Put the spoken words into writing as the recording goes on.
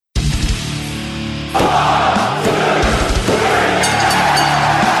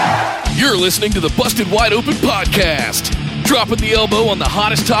listening to the Busted Wide Open podcast, dropping the elbow on the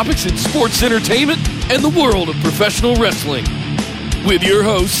hottest topics in sports entertainment and the world of professional wrestling. With your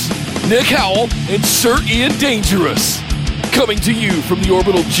hosts, Nick Howell and Sir Ian Dangerous. Coming to you from the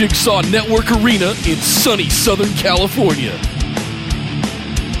Orbital Jigsaw Network Arena in sunny Southern California.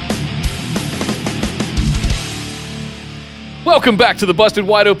 Welcome back to the Busted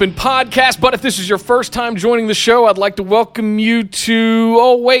Wide Open podcast, but if this is your first time joining the show, I'd like to welcome you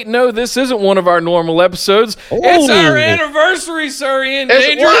to, no, this isn't one of our normal episodes. It's our anniversary, Sir Ian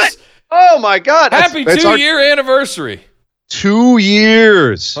Dangerous. What? Oh my God. Happy 2-year anniversary. 2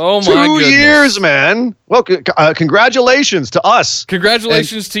 years. Oh my goodness. 2 years, man. Well, congratulations to us.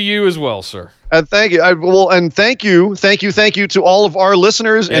 Congratulations to you as well, sir. And thank you. Thank you to all of our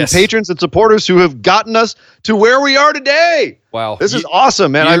listeners and patrons and supporters who have gotten us to where we are today. Wow. This is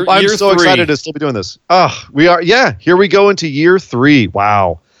awesome, man. I'm so excited to still be doing this. We are. Yeah, here we go into year 3.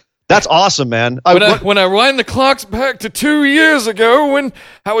 Wow. That's awesome, man. When I wind the clocks back to 2 years ago when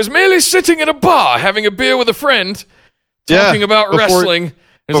I was merely sitting in a bar having a beer with a friend talking about wrestling,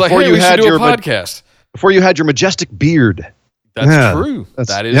 it's like, hey, we should do a podcast. Before you had your majestic beard. That's true.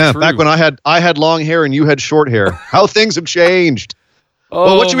 That is true. Back when I had long hair and you had short hair. How things have changed.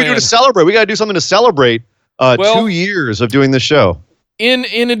 Well, what should we do to celebrate? We got to do something to celebrate 2 years of doing this show.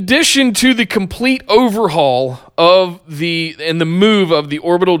 In addition to the complete overhaul of the move of the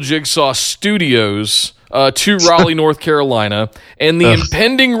Orbital Jigsaw Studios to Raleigh, North Carolina, and the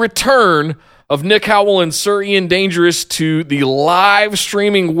impending return of Nick Howell and Sir Ian Dangerous to the live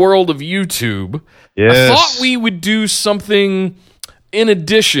streaming world of YouTube, I thought we would do something in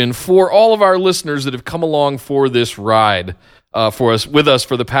addition for all of our listeners that have come along for this ride with us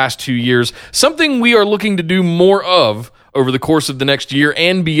for the past 2 years. Something we are looking to do more of over the course of the next year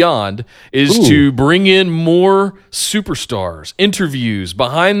and beyond is to bring in more superstars, interviews,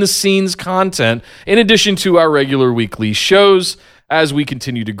 behind-the-scenes content, in addition to our regular weekly shows as we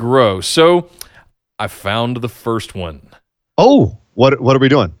continue to grow. So I found the first one. Oh, what are we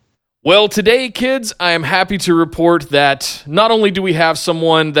doing? Well, today, kids, I am happy to report that not only do we have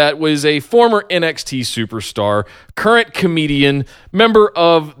someone that was a former NXT superstar, current comedian, member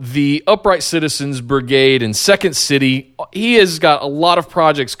of the Upright Citizens Brigade in Second City. He has got a lot of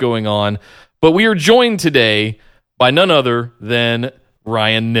projects going on, but we are joined today by none other than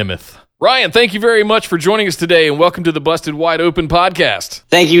Ryan Nemeth. Ryan, thank you very much for joining us today, and welcome to the Busted Wide Open podcast.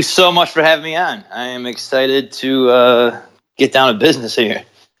 Thank you so much for having me on. I am excited to get down to business here.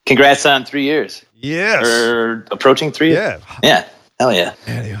 Congrats on 3 years. Yes. Or approaching 3 years. Yeah. Hell yeah.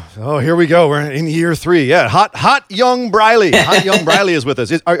 Oh, here we go. We're in year 3. Yeah. Hot young Briley. Hot young Briley is with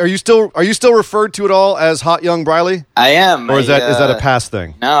us. Are you still referred to at all as Hot Young Briley? I am. Or is that a past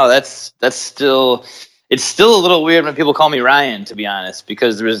thing? No, that's still. It's still a little weird when people call me Ryan, to be honest,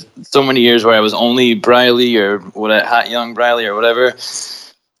 because there was so many years where I was only Briley or Hot Young Briley or whatever.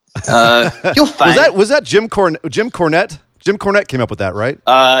 You'll find. Was that Jim Cornette? Jim Cornette came up with that, right?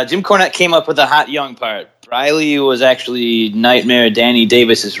 Jim Cornette came up with the Hot Young part. Briley was actually Nightmare Danny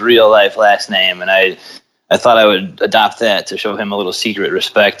Davis's real life last name, and I thought I would adopt that to show him a little secret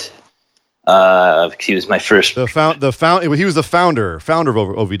respect. He was my first. He was the founder of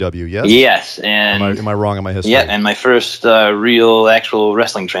OVW. Yes. Yes, and am I wrong in my history? Yeah, and my first real actual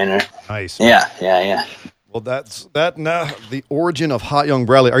wrestling trainer. Nice. Yeah. Well, that's the origin of Hot Young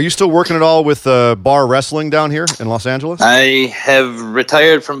Briley. Are you still working at all with bar wrestling down here in Los Angeles? I have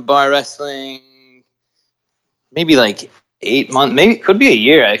retired from bar wrestling maybe like 8 months, maybe could be a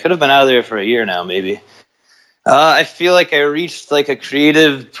year. I could have been out of there for a year now, maybe. I feel like I reached like a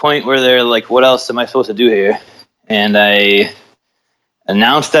creative point where they're like, what else am I supposed to do here? And I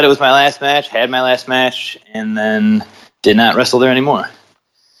announced that it was my last match, had my last match, and then did not wrestle there anymore.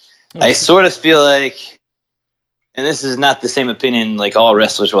 Okay. I sort of feel like, and this is not the same opinion like all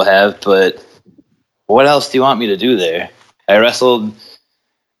wrestlers will have, but what else do you want me to do there? I wrestled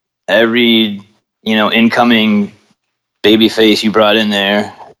every, incoming babyface you brought in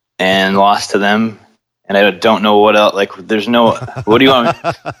there and lost to them. And I don't know what else, like, what do you want?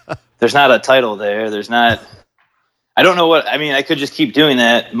 There's not a title there. I don't know I could just keep doing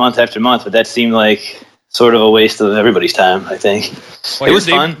that month after month, but that seemed like sort of a waste of everybody's time, I think. Well, it was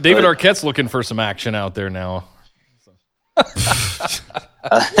fun. David Arquette's looking for some action out there now.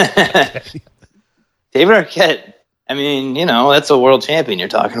 David Arquette, that's a world champion you're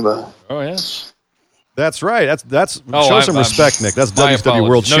talking about. Oh, yeah. That's right. Show some respect, Nick. That's WCW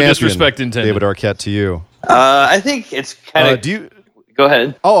World Champion. No disrespect intended. David Arquette to you. I think it's kind of. Go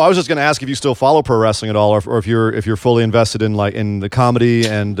ahead. Oh, I was just going to ask if you still follow pro wrestling at all, or if you're fully invested in the comedy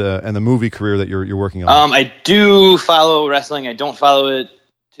and the movie career that you're working on. I do follow wrestling. I don't follow it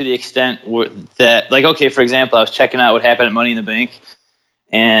to the extent that, like, okay, for example, I was checking out what happened at Money in the Bank,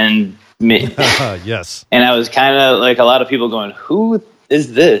 and yes, and I was kind of like a lot of people going, "Who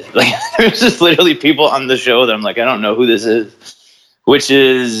is this?" Like, there's just literally people on the show that I'm like, I don't know who this is, which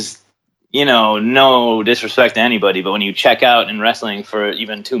is, you know, no disrespect to anybody, but when you check out in wrestling for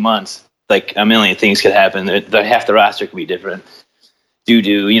even 2 months, like a million things could happen. Half the roster could be different due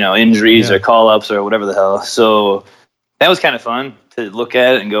to, you know, injuries or call-ups or whatever the hell. So that was kind of fun to look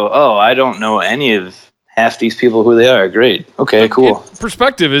at it and go, oh, I don't know any of half these people who they are. Great. Okay, cool.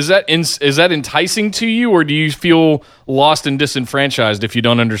 Perspective, is that enticing to you, or do you feel lost and disenfranchised if you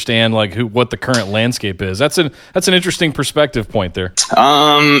don't understand like what the current landscape is? That's an interesting perspective point there.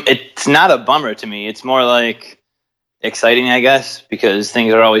 It's not a bummer to me. It's more like exciting, I guess, because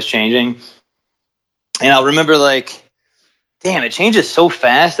things are always changing. And I'll remember like, damn, it changes so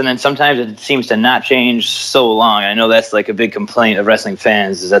fast, and then sometimes it seems to not change so long. I know that's like a big complaint of wrestling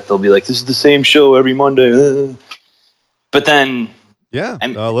fans, is that they'll be like, this is the same show every Monday. But then... Yeah,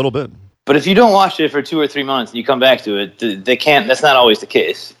 a little bit. But if you don't watch it for 2 or 3 months and you come back to it, they can't... That's not always the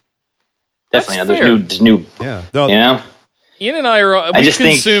case. Definitely. There's new... Yeah. No, you know? Ian and I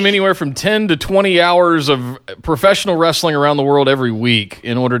consume anywhere from 10 to 20 hours of professional wrestling around the world every week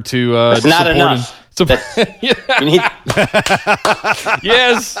in order to that's not enough. You need,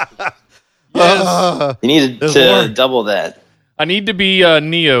 yes. You need to double that. I need to be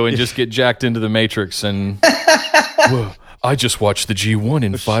Neo and just get jacked into the Matrix. And whoa, I just watched the G1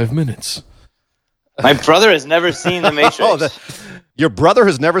 in 5 minutes. My brother has never seen the Matrix. Your brother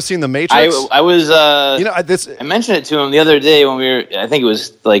has never seen the Matrix? I was, I mentioned it to him the other day when I think it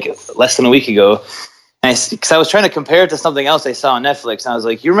was like less than a week ago. Because I was trying to compare it to something else I saw on Netflix. And I was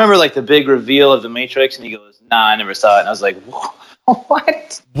like, you remember like the big reveal of the Matrix? And he goes, nah, I never saw it. And I was like,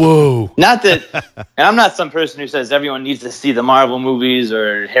 what? Whoa. Not that, and I'm not some person who says everyone needs to see the Marvel movies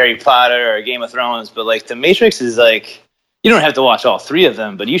or Harry Potter or Game of Thrones. But like the Matrix is like, you don't have to watch all 3 of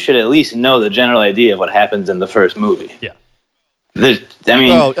them, but you should at least know the general idea of what happens in the first movie. Yeah.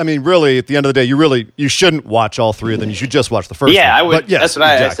 I mean, really, at the end of the day, you shouldn't watch all 3 of them. You should just watch the first one. Yeah, I would. But yes, that's what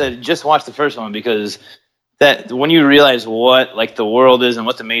I said. Just watch the first one, because that when you realize what like the world is and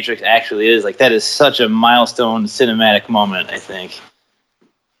what the Matrix actually is, like that is such a milestone cinematic moment. I think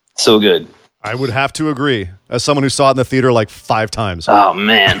so good. I would have to agree. As someone who saw it in the theater like 5 times. Oh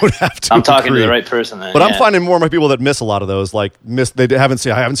man, I would have to I'm talking agree. to the right person then. But I'm finding more and more people that miss a lot of those. Like I haven't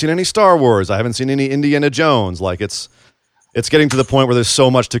seen any Star Wars. I haven't seen any Indiana Jones. Like it's getting to the point where there's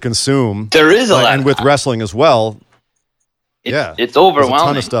so much to consume. There is a lot, and with wrestling as well. It's overwhelming. There's a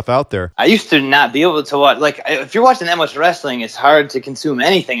ton of stuff out there. I used to not be able to watch. Like if you're watching that much wrestling, it's hard to consume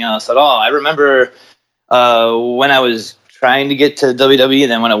anything else at all. I remember when I was trying to get to WWE,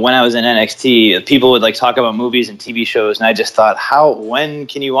 then when I was in NXT, people would like talk about movies and TV shows, and I just thought, when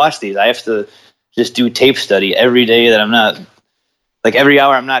can you watch these? I have to just do tape study every day that I'm not, like every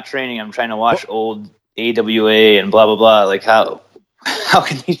hour I'm not training, I'm trying to watch old AWA and blah blah blah. Like how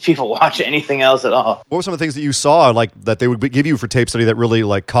can these people watch anything else at all? What were some of the things that you saw, like that they would give you for tape study that really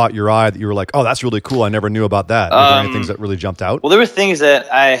like caught your eye, that you were like, oh, that's really cool, I never knew about that? Were there any things that really jumped out? Well, there were things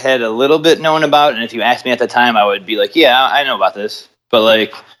that I had a little bit known about, and if you asked me at the time, I would be like, yeah, I know about this. But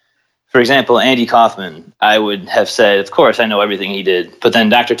like, for example, Andy Kaufman, I would have said, of course, I know everything he did. But then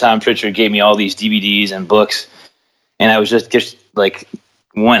Dr. Tom Pritchard gave me all these DVDs and books, and I was just like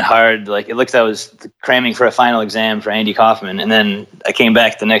went hard. Like it looked like I was cramming for a final exam for Andy Kaufman. And then I came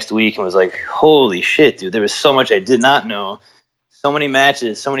back the next week and was like, holy shit, dude, there was so much I did not know. So many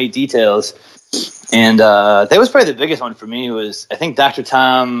matches, so many details. And that was probably the biggest one for me. Was I think Dr.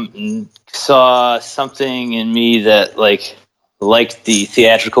 Tom saw something in me that liked the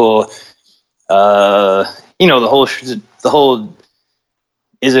theatrical, the whole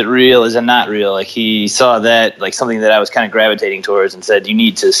is it real? Is it not real? Like he saw that like something that I was kind of gravitating towards and said, you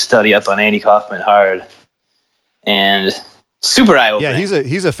need to study up on Andy Kaufman hard. And super eye-opening. Yeah,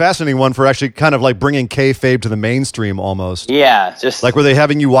 he's a fascinating one for actually kind of like bringing kayfabe to the mainstream almost. Yeah, just like were they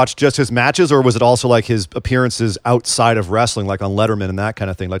having you watch just his matches, or was it also like his appearances outside of wrestling, like on Letterman and that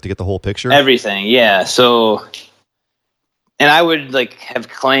kind of thing, like to get the whole picture? Everything, yeah. So, and I would like have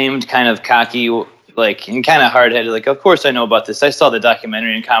claimed kind of cocky, like, and kind of hard-headed, like, of course I know about this. I saw the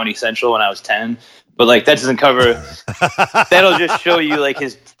documentary in Comedy Central when I was 10, but like that doesn't cover. That'll just show you like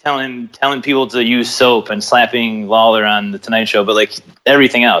his telling people to use soap and slapping Lawler on the Tonight Show, but like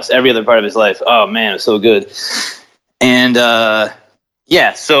everything else, every other part of his life. Oh man, it was so good. And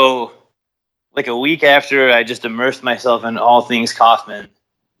yeah, so like a week after I just immersed myself in all things Kaufman,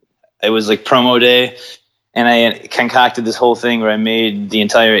 it was like promo day. And I concocted this whole thing where I made the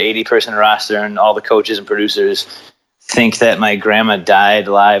entire 80-person roster and all the coaches and producers think that my grandma died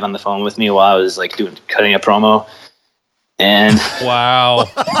live on the phone with me while I was like cutting a promo. And wow.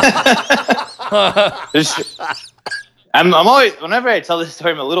 I'm always, whenever I tell this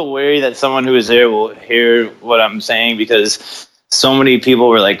story, I'm a little wary that someone who was there will hear what I'm saying because so many people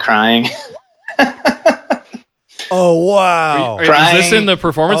were like crying. Oh, wow. Is this in the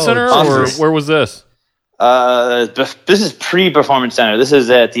Performance Center or where was this? This is pre-Performance Center. This is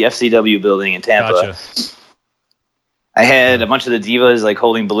at the FCW building in Tampa. Gotcha. I had a bunch of the divas like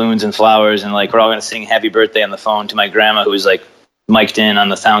holding balloons and flowers, and like we're all going to sing "Happy Birthday" on the phone to my grandma, who was like mic'd in on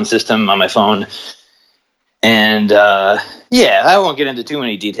the sound system on my phone. And yeah, I won't get into too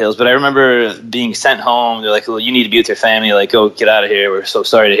many details, but I remember being sent home. They're like, "Well, you need to be with your family. Like, go get out of here. We're so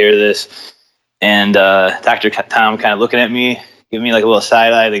sorry to hear this." And Dr. Tom kind of looking at me, giving me like a little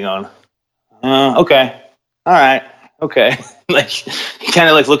side eye. They going, "Okay, all right, okay." Like, kind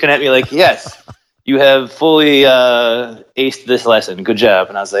of like looking at me like, "Yes, you have fully aced this lesson. Good job."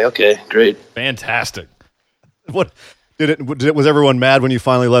 And I was like, "Okay, great, fantastic." What was everyone mad when you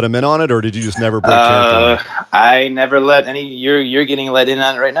finally let him in on it, or did you just never break character? I never let any. You're getting let in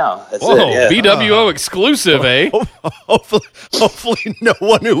on it right now. That's Whoa, it. Yeah. BWO exclusive, eh? Hopefully, no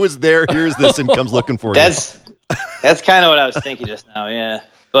one who was there hears this and comes looking for you. That's kind of what I was thinking just now. Yeah,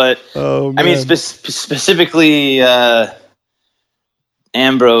 but I mean, specifically,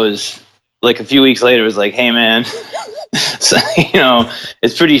 Ambrose. Like a few weeks later, was like, "Hey, man." So,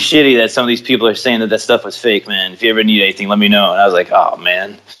 it's pretty shitty that some of these people are saying that stuff was fake, man. If you ever need anything, let me know. And I was like, "Oh,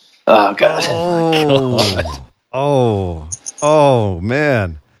 man. Oh, God." Oh,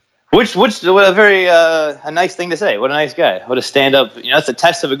 man. Which what a very a nice thing to say. What a nice guy. What a stand up. That's a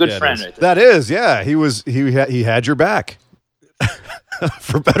test of a good friend right there. That is, yeah. He had your back.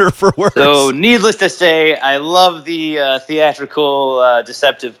 For better or for worse. So, needless to say, I love the theatrical,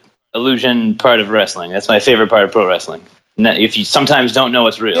 deceptive illusion part of wrestling. That's my favorite part of pro wrestling. If you sometimes don't know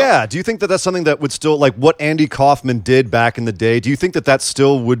it's real. Yeah. Do you think that that's something that would still, like what Andy Kaufman did back in the day, do you think that that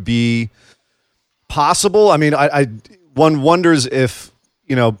still would be possible? I mean, one wonders if,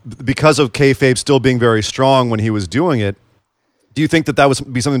 because of kayfabe still being very strong when he was doing it, do you think that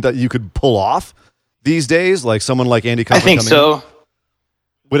would be something that you could pull off these days? Like someone like Andy Kaufman? I think so.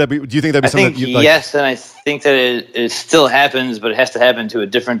 Would that be? Do you think that'd be something? Yes, and I think that it still happens, but it has to happen to a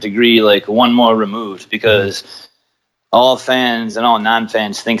different degree, like one more removed, because all fans and all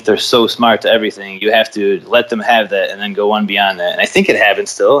non-fans think they're so smart to everything. You have to let them have that and then go one beyond that. And I think it happens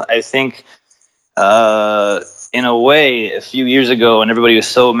still. I think, in a way, a few years ago, when everybody was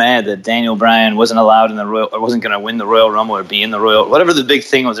so mad that Daniel Bryan wasn't allowed in the Royal, or wasn't going to win the Royal Rumble or be in the Royal, whatever the big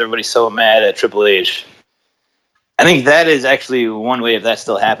thing was, everybody's so mad at Triple H. I think that is actually one way of that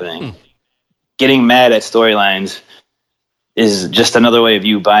still happening. Getting mad at storylines is just another way of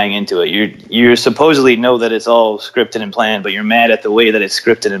you buying into it. You supposedly know that it's all scripted and planned, but you're mad at the way that it's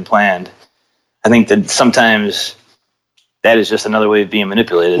scripted and planned. I think that sometimes that is just another way of being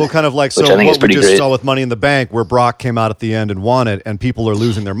manipulated. Well, kind of like so what we just saw with Money in the Bank, where Brock came out at the end and won it, and people are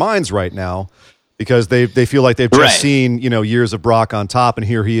losing their minds right now because they feel like they've just seen years of Brock on top, and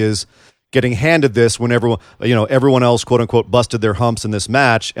here he is getting handed this when everyone else, quote unquote, busted their humps in this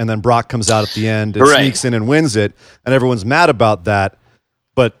match, and then Brock comes out at the end and sneaks in and wins it, and everyone's mad about that,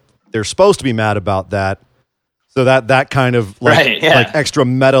 but they're supposed to be mad about that. So that kind of like extra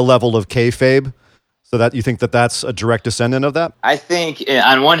meta level of kayfabe. So that you think that that's a direct descendant of that? I think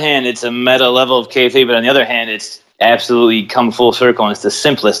on one hand it's a meta level of kayfabe, but on the other hand it's absolutely come full circle and it's the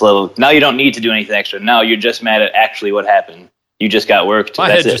simplest level. Now you don't need to do anything extra. Now you're just mad at actually what happened. You just got worked. My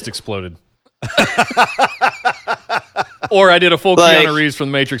head just exploded. Or I did a full Keanu Reeves from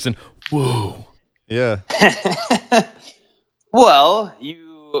The Matrix and whoa. Yeah. Well,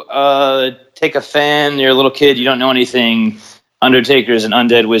 you take a fan, you're a little kid, you don't know anything. Undertaker's an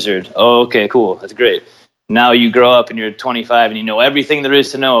undead wizard. Oh, okay, cool. That's great. Now you grow up and you're 25 and you know everything there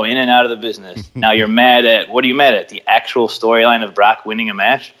is to know in and out of the business. Now you're mad at, what are you mad at? The actual storyline of Brock winning a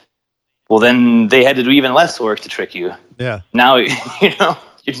match? Well, then they had to do even less work to trick you. Yeah. Now,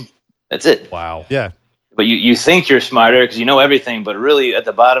 that's it. Wow. Yeah. But you think you're smarter because you know everything, but really at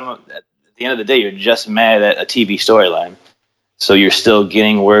the end of the day, you're just mad at a TV storyline. So you're still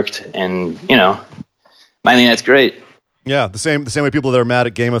getting worked and, I think that's great. Yeah, the same way people that are mad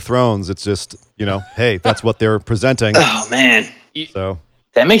at Game of Thrones, it's just, hey, that's what they're presenting. Oh, man. So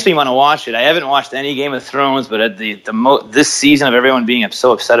that makes me want to watch it. I haven't watched any Game of Thrones, but at this season of everyone being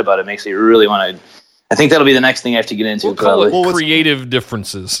so upset about it makes me really want to. I think that'll be the next thing I have to get into. We'll call it creative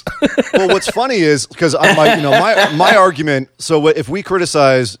differences. Well, what's funny is because my argument. So if we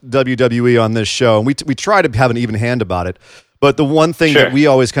criticize WWE on this show, and we try to have an even hand about it, but the one thing that we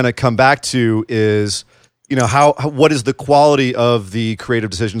always kind of come back to is, what is the quality of the creative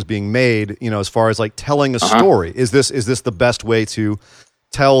decisions being made, as far as like telling a story? Is this the best way to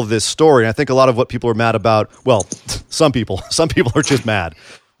tell this story? And I think a lot of what people are mad about, well, some people are just mad,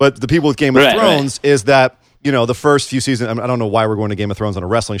 but the people with Game of Thrones is that, the first few seasons, I don't know why we're going to Game of Thrones on a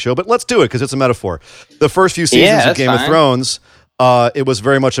wrestling show, but let's do it because it's a metaphor. The first few seasons of Game of Thrones, it was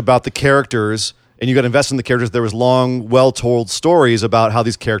very much about the characters, and you got to invest in the characters. There was long, well-told stories about how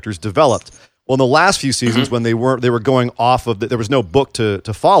these characters developed. Well, in the last few seasons, when they were going off of there was no book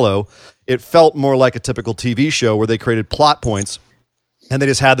to follow, it felt more like a typical TV show where they created plot points, and they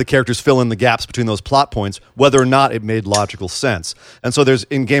just had the characters fill in the gaps between those plot points, whether or not it made logical sense. And so there's,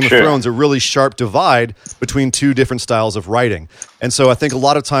 in Game of Thrones, a really sharp divide between two different styles of writing. And so I think a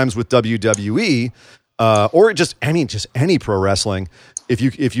lot of times with WWE, or just any pro wrestling, if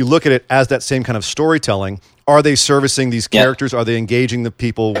you look at it as that same kind of storytelling, are they servicing these characters? Are they engaging the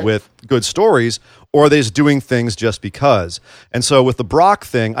people with good stories? Or are they just doing things just because? And so with the Brock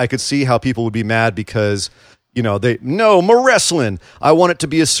thing, I could see how people would be mad because, more wrestling. I want it to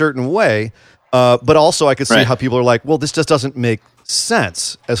be a certain way. But also I could see how people are like, well, this just doesn't make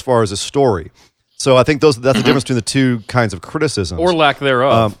sense as far as a story. So I think that's the difference between the two kinds of criticisms. Or lack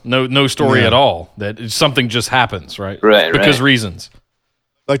thereof. No story at all. That something just happens, right? Because reasons.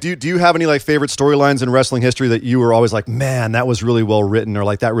 Like, do you have any like favorite storylines in wrestling history that you were always like, man, that was really well written, or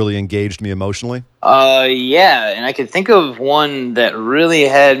like that really engaged me emotionally? Yeah, and I could think of one that really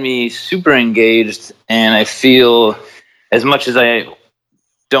had me super engaged, and I feel, as much as I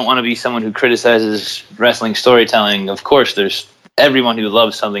don't want to be someone who criticizes wrestling storytelling, of course, there's everyone who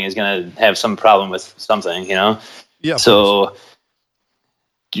loves something is going to have some problem with something, Yeah. So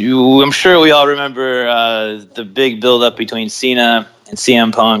I'm sure we all remember the big build-up between Cena and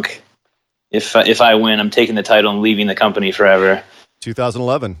CM Punk. If I win, I'm taking the title and leaving the company forever.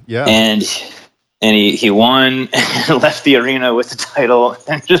 2011, yeah. And he won and left the arena with the title,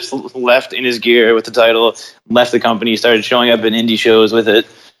 and just left in his gear with the title, left the company, started showing up in indie shows with it.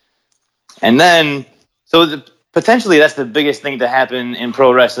 And then, potentially that's the biggest thing to happen in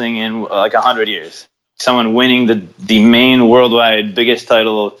pro wrestling in like 100 years. Someone winning the main worldwide biggest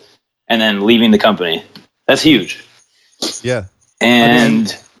title and then leaving the company. That's huge. Yeah.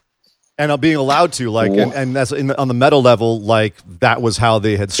 And being allowed to, like, and that's on the meta level, like that was how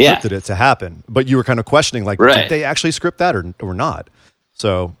they had scripted it to happen. But you were kind of questioning, like, did they actually script that or not?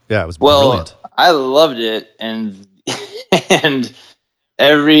 So yeah, it was brilliant. I loved it, and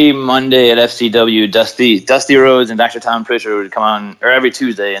every Monday at FCW, Dusty Rhodes and Dr. Tom Pritchard would come on, or every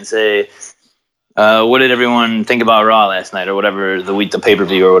Tuesday, and say, what did everyone think about Raw last night, or whatever, the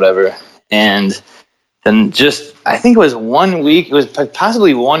pay-per-view or whatever. And then I think it was 1 week, it was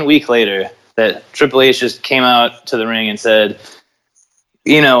possibly 1 week later that Triple H just came out to the ring and said,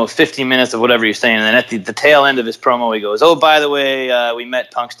 15 minutes of whatever you're saying. And then at the tail end of his promo, he goes, oh, by the way, we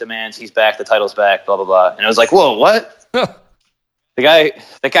met Punk's demands. He's back. The title's back, blah, blah, blah. And I was like, whoa, what? The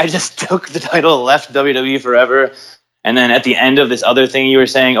guy just took the title, left WWE forever. And then at the end of this other thing you were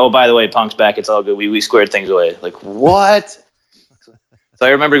saying, oh, by the way, Punk's back. It's all good. We squared things away. Like, what? So I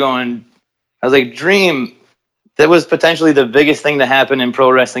remember going, I was like, Dream, that was potentially the biggest thing to happen in pro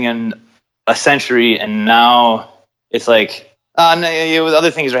wrestling in a century. And now it's like,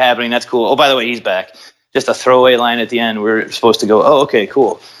 other things are happening. That's cool. Oh, by the way, he's back. Just a throwaway line at the end. We're supposed to go, oh, okay,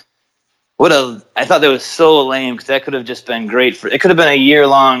 cool. I thought that was so lame, because that could have just been great. It could have been a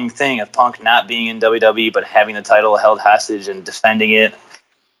year-long thing of Punk not being in WWE, but having the title held hostage and defending it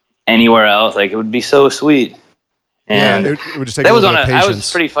anywhere else. Like, it would be so sweet. And it would just take a little bit of patience. I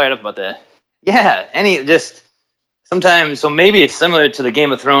was pretty fired up about that. Yeah, sometimes, so maybe it's similar to the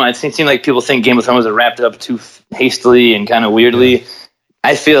Game of Thrones. It seems like people think Game of Thrones was wrapped up too hastily and kind of weirdly. Yeah.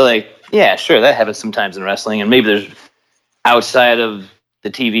 I feel like, yeah, sure, that happens sometimes in wrestling, and maybe there's outside of the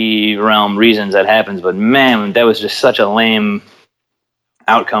TV realm reasons that happens, but man, that was just such a lame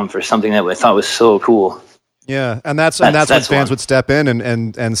outcome for something that I thought was so cool. Yeah, and that's when fans would step in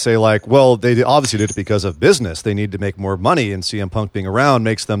and say, like, well, they obviously did it because of business. They need to make more money, and CM Punk being around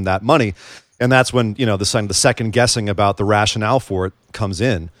makes them that money. And that's when, the second guessing about the rationale for it comes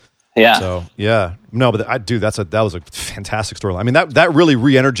in. Yeah. So, yeah. No, but that was a fantastic storyline. I mean, that really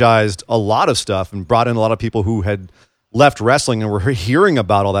re-energized a lot of stuff and brought in a lot of people who had left wrestling and were hearing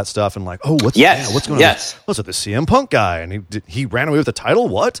about all that stuff and like, oh, what's going on? Yes. What's with the CM Punk guy? And he ran away with the title?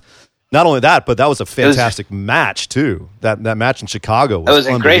 What? Not only that, but that was a fantastic match too. That match in Chicago was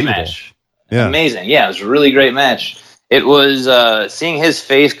a great match. Yeah. Amazing. Yeah, it was a really great match. It was seeing his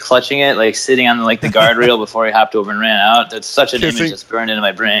face clutching it, like sitting on the guardrail before he hopped over and ran out. That's such an image that's burned into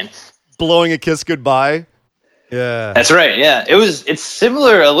my brain. Blowing a kiss goodbye. Yeah, that's right. Yeah, it's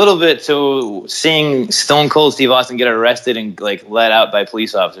similar a little bit to seeing Stone Cold Steve Austin get arrested and like let out by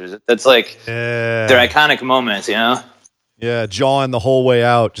police officers. That's like their iconic moments, you know. Yeah, jawing the whole way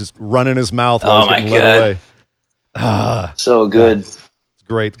out, just running his mouth while he's getting let away. So good.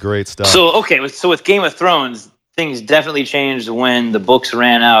 Yeah. Great stuff. So okay, so with Game of Thrones, things definitely changed when the books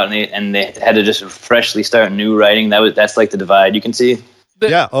ran out and they had to just freshly start new writing. That's like the divide you can see.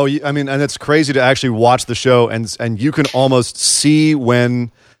 Yeah. Oh, I mean, and it's crazy to actually watch the show and you can almost see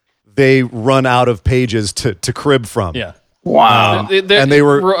when they run out of pages to crib from. Yeah. Wow. And they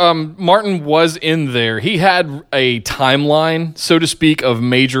were Martin was in there. He had a timeline, so to speak, of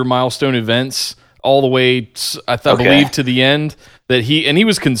major milestone events all the way, I believe, to the end. That he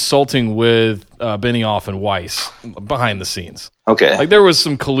was consulting with Benioff and Weiss behind the scenes. Okay. Like there was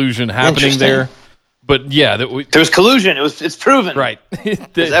some collusion happening there. But yeah, there was collusion. It's proven, right?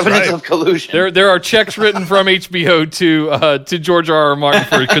 There's evidence of collusion. There are checks written from HBO to George R.R. Martin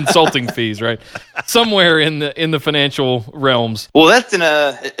for consulting fees, right? Somewhere in the financial realms. Well, it's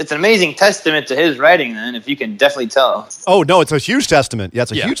an amazing testament to his writing, then, if you can definitely tell. Oh no, it's a huge testament. Yeah,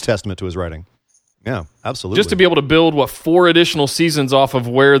 it's a huge testament to his writing. Yeah, absolutely. Just to be able to build 4 additional seasons off of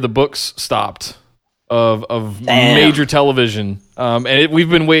where the books stopped. Of major television, and we've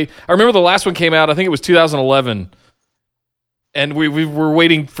been waiting. I remember the last one came out. I think it was 2011, and we were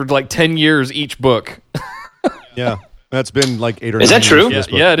waiting for like 10 years each book. Yeah, that's been like 8 or 9 Is that true?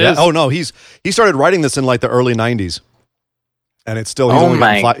 Yeah, it is. Oh no, he started writing this in like the early 90s, and it's still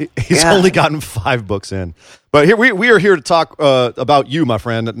he's only gotten 5 books in. But here we are here to talk about you, my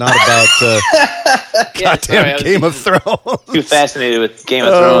friend, not about goddamn Game of Thrones. Too fascinated with Game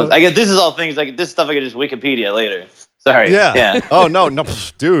of Thrones. I guess this is all things like this stuff I could just Wikipedia later. Sorry. Yeah. Oh no,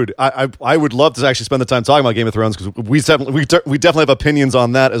 dude. I would love to actually spend the time talking about Game of Thrones because we definitely have opinions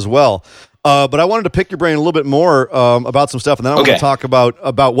on that as well. But I wanted to pick your brain a little bit more about some stuff, and then I want to talk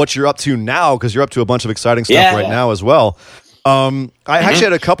about what you're up to now because you're up to a bunch of exciting stuff right now as well. I actually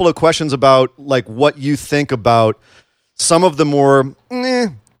had a couple of questions about like what you think about some of the more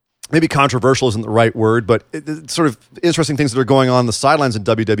maybe controversial isn't the right word, but sort of interesting things that are going on the sidelines in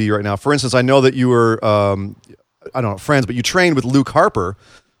WWE right now. For instance, I know that you were I don't know friends, but you trained with Luke Harper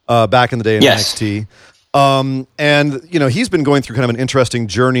back in the day in NXT. And you know he's been going through kind of an interesting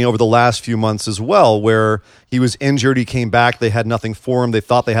journey over the last few months as well, where he was injured, he came back, they had nothing for him, they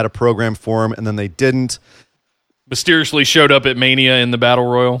thought they had a program for him, and then they didn't. Mysteriously showed up at Mania in the Battle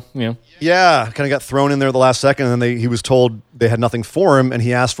Royal. Yeah, kind of got thrown in there at the last second, and then he was told they had nothing for him, and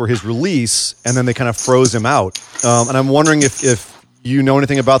he asked for his release, and then they kind of froze him out. And I'm wondering if you know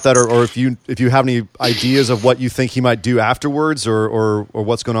anything about that, or if you have any ideas of what you think he might do afterwards, or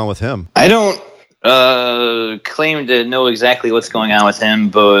what's going on with him. I don't claim to know exactly what's going on with him,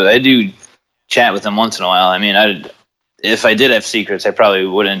 but I do chat with him once in a while. I mean, if I did have secrets, I probably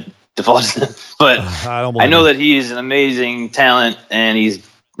wouldn't divulge them. But I know that he's an amazing talent, and he's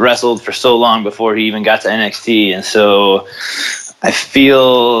wrestled for so long before he even got to NXT, and so I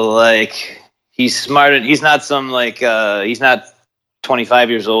feel like he's smart. He's not he's not 25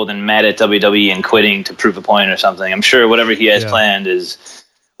 years old and mad at WWE and quitting to prove a point or something. I'm sure whatever he has planned is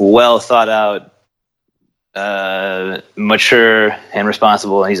well thought out, mature and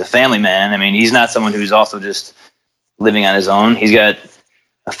responsible. And he's a family man. I mean, he's not someone who's also just living on his own. He's got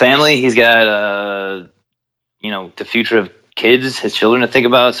a family. He's got the future of kids, his children to think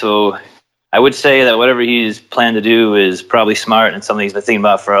about. So I would say that whatever he's planned to do is probably smart and something he's been thinking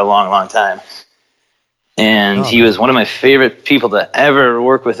about for a long, long time. And he was one of my favorite people to ever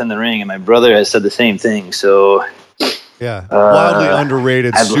work with in the ring, and my brother has said the same thing. So wildly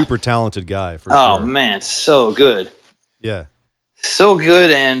underrated, super talented guy. For sure. Oh man, so good. Yeah, so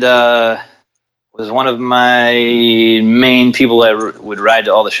good, and was one of my main people I would ride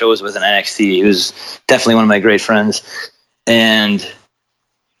to all the shows with in NXT. He was definitely one of my great friends, and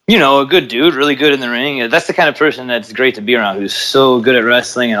a good dude, really good in the ring. That's the kind of person that's great to be around, who's so good at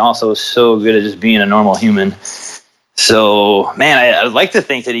wrestling and also so good at just being a normal human. So, man, I'd like to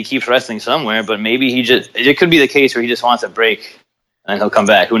think that he keeps wrestling somewhere, but maybe it could be the case where he just wants a break and he'll come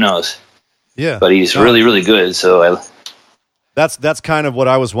back. Who knows? Yeah. But he's really, really good. So that's kind of what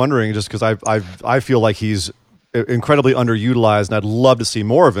I was wondering, just because I feel like he's incredibly underutilized, and I'd love to see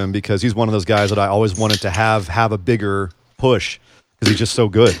more of him because he's one of those guys that I always wanted to have a bigger push. Because he's just so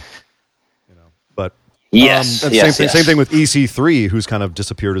good, But same thing with EC3, who's kind of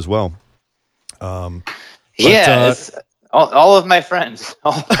disappeared as well. It's all of my friends,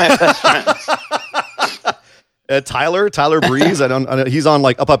 all of my best friends. Tyler Breeze, he's on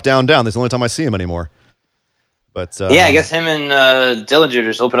like up, down. That's the only time I see him anymore. But I guess him and Dillinger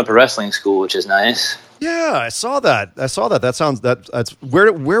just opened up a wrestling school, which is nice. Yeah, I saw that. That sounds that's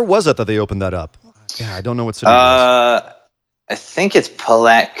where was it that they opened that up? Yeah, I don't know what city. I think it's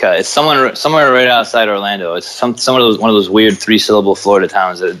Palatka. It's somewhere right outside Orlando. It's one of those weird 3-syllable Florida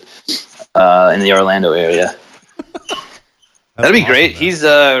towns that in the Orlando area. That'd be great. Man. He's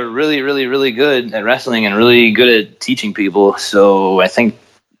really, really, really good at wrestling and really good at teaching people. So I think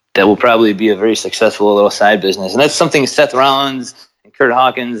that will probably be a very successful little side business. And that's something Seth Rollins and Kurt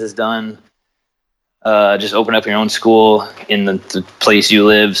Hawkins has done. Just open up your own school in the place you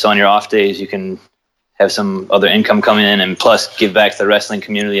live. So on your off days, you can have some other income coming in and plus give back to the wrestling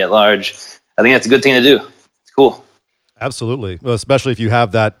community at large. I think that's a good thing to do. It's cool. Absolutely. Well, especially if you're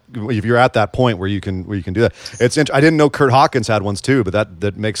at that point where you can do that. I didn't know Kurt Hawkins had ones too, but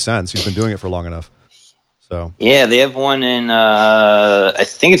that makes sense. He's been doing it for long enough. So yeah, they have one in I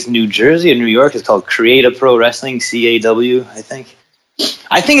think it's New Jersey or New York. It's called Create a Pro Wrestling, CAW, I think.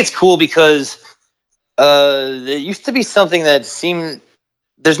 I think it's cool because there used to be something that seemed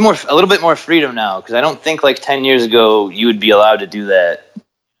there's a little bit more freedom now, because I don't think like 10 years ago you would be allowed to do that.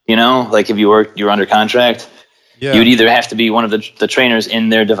 You know, like if you were under contract, you would either have to be one of the trainers in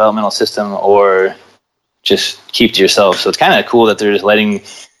their developmental system or just keep to yourself. So it's kind of cool that they're just letting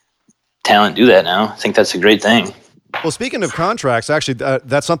talent do that now. I think that's a great thing. Well, speaking of contracts, actually,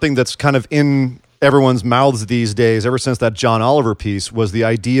 that's something that's kind of in everyone's mouths these days, ever since that John Oliver piece, was the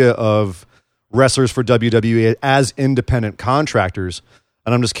idea of wrestlers for WWE as independent contractors.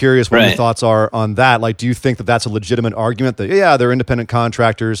 And I'm just curious what your thoughts are on that. Like, do you think that that's a legitimate argument that, yeah, they're independent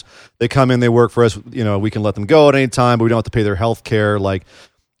contractors. They come in, they work for us. You know, we can let them go at any time, but we don't have to pay their health care. Like,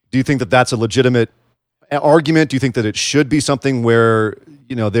 do you think that that's a legitimate argument? Do you think that it should be something where,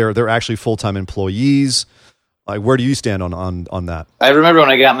 you know, they're actually full-time employees? Like, where do you stand on that? I remember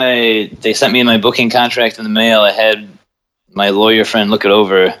when they sent me my booking contract in the mail. I had my lawyer friend look it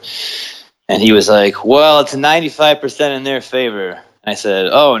over, and he was like, well, it's 95% in their favor. I said,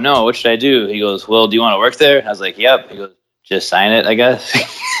 oh, no, what should I do? He goes, well, do you want to work there? I was like, yep. He goes, just sign it, I guess.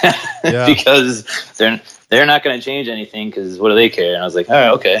 Because they're not going to change anything, because what do they care? And I was like, all right,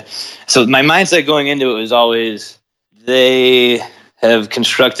 okay. So my mindset going into it was always, they have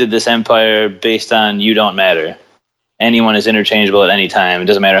constructed this empire based on you don't matter. Anyone is interchangeable at any time. It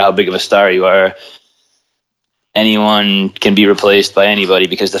doesn't matter how big of a star you are. Anyone can be replaced by anybody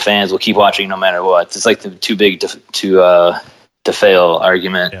because the fans will keep watching no matter what. It's like the too big to fail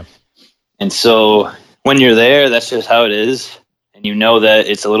argument. Yeah. And so when you're there, that's just how it is. And you know that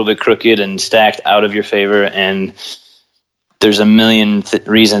it's a little bit crooked and stacked out of your favor. And there's a million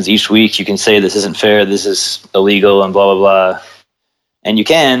reasons each week you can say this isn't fair, this is illegal, and blah, blah, blah. And you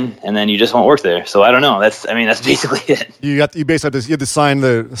can, and then you just won't work there. So I don't know. That's basically it. You basically have to sign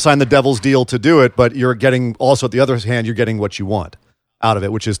the devil's deal to do it, but you're getting also, at the other hand, you're getting what you want out of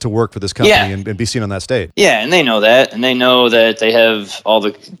it, which is to work for this company and be seen on that stage. Yeah, and they know that, and they know that they have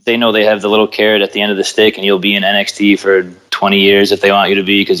the little carrot at the end of the stick, and you'll be in NXT for 20 years if they want you to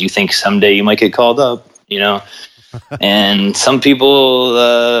be, because you think someday you might get called up, you know. And some people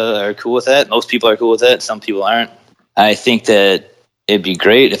are cool with that. Most people are cool with that. Some people aren't. I think that it'd be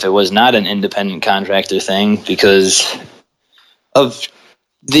great if it was not an independent contractor thing, because of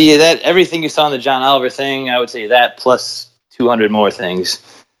that everything you saw in the John Oliver thing. I would say that plus 200 more things.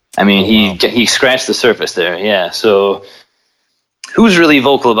 I mean, he scratched the surface there. Yeah. So who's really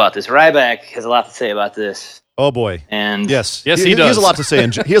vocal about this? Ryback has a lot to say about this. Oh boy. And yes, he does. He has a lot to say.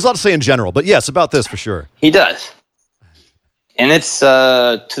 He has a lot to say in general, but yes, about this for sure. He does. And it's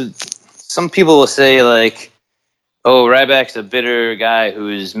to some people will say like, oh, Ryback's a bitter guy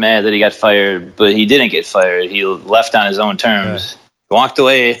who's mad that he got fired, but he didn't get fired. He left on his own terms, walked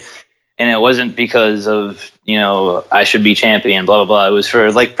away. And it wasn't because of, you know, I should be champion, blah, blah, blah. It was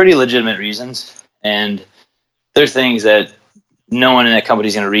for, like, pretty legitimate reasons. And there's things that no one in that company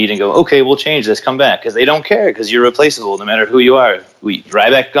is going to read and go, okay, we'll change this, come back. Because they don't care, because you're replaceable no matter who you are.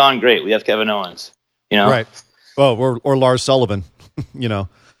 Ryback gone, great. We have Kevin Owens, you know? Right. Well, or Lars Sullivan, you know.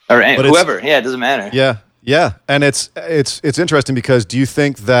 Or whoever. Yeah, it doesn't matter. Yeah, yeah. And it's interesting because do you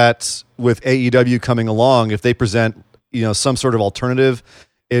think that with AEW coming along, if they present, you know, some sort of alternative,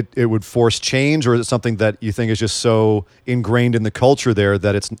 it would force change, or is it something that you think is just so ingrained in the culture there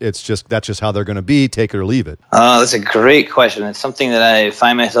that that's just how they're going to be, take it or leave it? That's a great question. It's something that I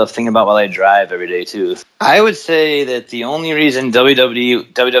find myself thinking about while I drive every day too. I would say that the only reason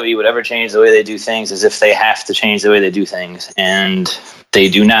WWE would ever change the way they do things is if they have to change the way they do things, and they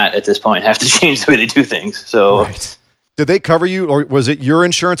do not at this point have to change the way they do things. So. Right. Did they cover you, or was it your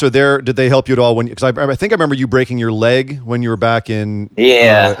insurance, or did they help you at all? Because I think I remember you breaking your leg when you were back in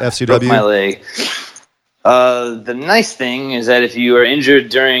FCW. Broke my leg. The nice thing is that if you are injured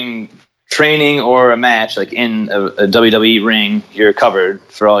during training or a match, like in a WWE ring, you're covered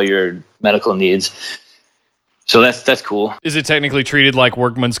for all your medical needs. So that's cool. Is it technically treated like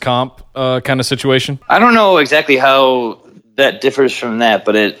workman's comp kind of situation? I don't know exactly how that differs from that,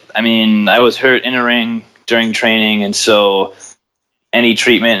 but I was hurt in a ring during training, and so any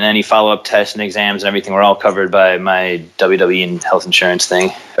treatment and any follow-up tests and exams and everything were all covered by my WWE and health insurance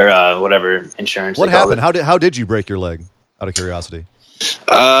thing, or whatever insurance. What happened? How did you break your leg? Out of curiosity.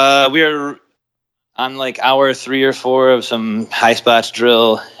 We were on like hour 3 or 4 of some high spots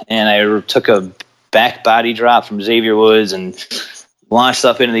drill, and I took a back body drop from Xavier Woods and launched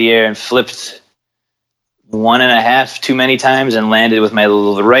up into the air and flipped 1.5 too many times and landed with my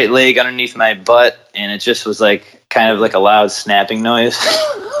right leg underneath my butt, and it just was like kind of like a loud snapping noise.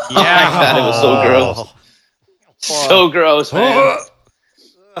 Yeah, oh my God, it was so gross. So gross,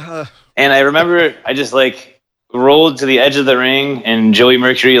 man. And I remember I just like rolled to the edge of the ring, and Joey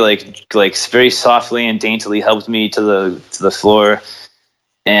Mercury like very softly and daintily helped me to the floor.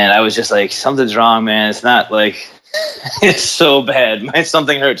 And I was just like, something's wrong, man. It's not like, it's so bad.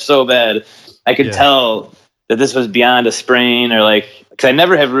 Something hurts so bad. I could tell that this was beyond a sprain, or like, because I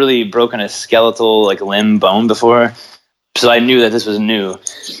never have really broken a skeletal like limb bone before. So I knew that this was new.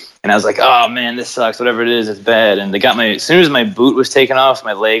 And I was like, oh man, this sucks. Whatever it is, it's bad. And as soon as my boot was taken off,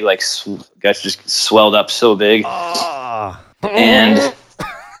 my leg like got just swelled up so big.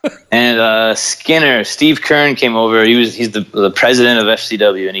 And Skinner, Steve Kern came over. He's the president of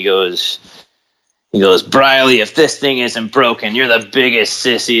FCW, and he goes, Briley, if this thing isn't broken, you're the biggest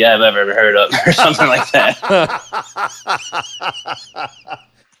sissy I've ever heard of, or something like that.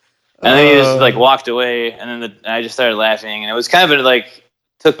 And then he just like walked away, and then I just started laughing, and it was kind of like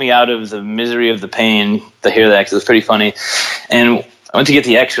took me out of the misery of the pain to hear that, because it was pretty funny. And I went to get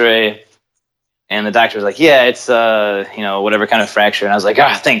the X-ray. And the doctor was like, yeah, it's, whatever kind of fracture. And I was like,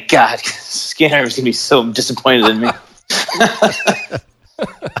 thank God. Skinner was going to be so disappointed in me.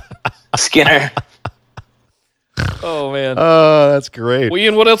 Skinner. Oh, man. That's great. Well,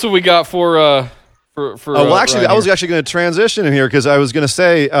 Ian, what else have we got for actually, I was actually going to transition in here, because I was going to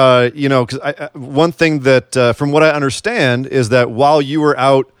say, because one thing that, from what I understand, is that while you were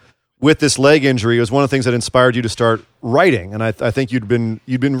out with this leg injury, it was one of the things that inspired you to start writing. And I think you'd been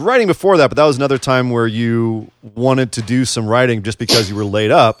writing before that, but that was another time where you wanted to do some writing just because you were laid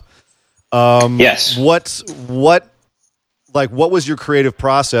up. Yes. What was your creative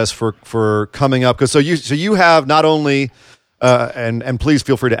process for coming up? Because so you have not only, and please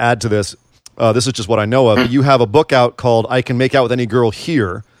feel free to add to this. This is just what I know of. But you have a book out called "I Can Make Out with Any Girl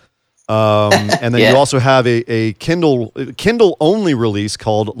Here." And then you also have a Kindle only release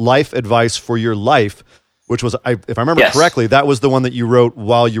called Life Advice for Your Life, which was, if I remember correctly, that was the one that you wrote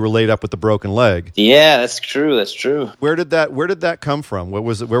while you were laid up with the broken leg. Yeah, that's true. That's true. Where did that come from? Where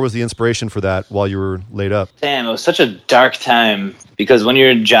was the inspiration for that while you were laid up? Damn, it was such a dark time, because when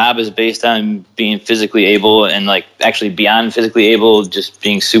your job is based on being physically able, and like actually beyond physically able, just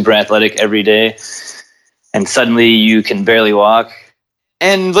being super athletic every day, and suddenly you can barely walk.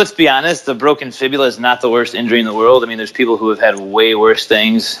 And let's be honest, the broken fibula is not the worst injury in the world. I mean, there's people who have had way worse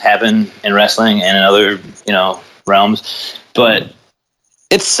things happen in wrestling and in other, realms. But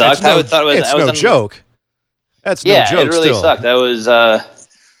it sucked. It's no joke. That's no joke. Yeah, it really sucked. I was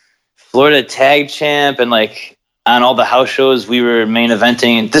Florida tag champ, and like on all the house shows we were main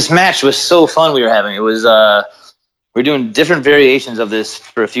eventing. This match was so fun we were having. It was we're doing different variations of this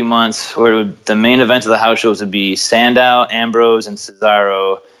for a few months, where the main event of the house shows would be Sandow, Ambrose, and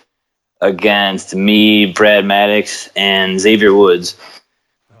Cesaro against me, Brad Maddox, and Xavier Woods.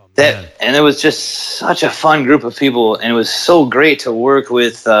 And it was just such a fun group of people, and it was so great to work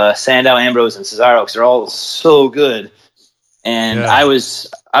with Sandow, Ambrose, and Cesaro, because they're all so good. And I was,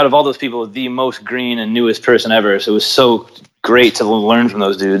 out of all those people, the most green and newest person ever, so it was so great to learn from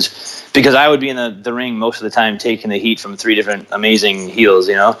those dudes, because I would be in the ring most of the time taking the heat from 3 different amazing heels,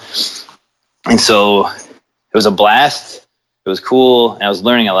 and so it was a blast. It was cool, and I was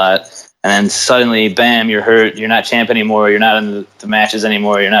learning a lot. And then suddenly, bam, you're hurt, you're not champ anymore, you're not in the matches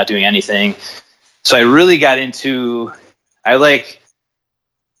anymore, you're not doing anything. So I really got into, usually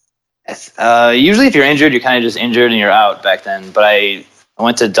if you're injured, you're kind of just injured and you're out back then, but I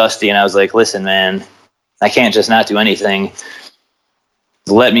went to Dusty and I was like, listen, man, I can't just not do anything.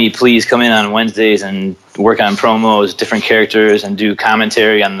 Let me please come in on Wednesdays and work on promos, different characters, and do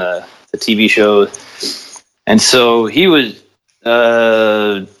commentary on the TV show. And so he was,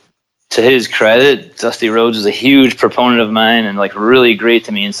 to his credit, Dusty Rhodes was a huge proponent of mine and like really great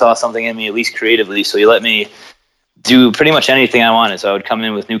to me, and saw something in me, at least creatively. So he let me do pretty much anything I wanted. So I would come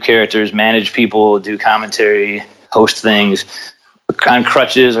in with new characters, manage people, do commentary, host things. on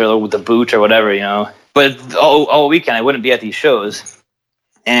crutches or with the boot or whatever, you know. But all weekend I wouldn't be at these shows.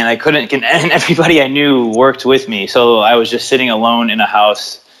 And I couldn't, and everybody I knew worked with me. So I was just sitting alone in a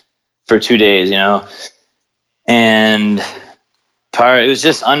house for 2 days, you know. And it was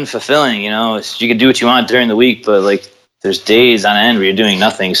just unfulfilling, you know. You could do what you want during the week, but like there's days on end where you're doing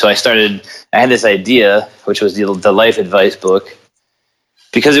nothing. So I had this idea, which was the life advice book,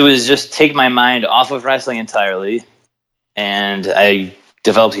 because it was just take my mind off of wrestling entirely. And I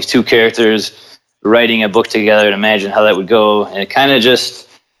developed these 2 characters, writing a book together and imagine how that would go. And it kind of just,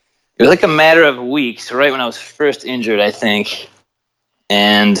 it was like a matter of weeks, right when I was first injured, I think.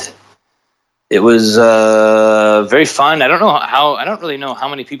 And it was very fun. I don't really know how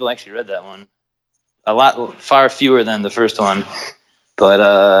many people actually read that one. Far fewer than the first one.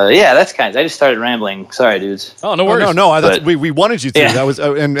 But yeah, that's I just started rambling. Sorry, dudes. Oh, no worries. We wanted you to. Yeah. That was,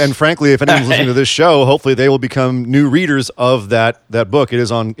 and frankly, if anyone's listening to this show, hopefully they will become new readers of that book.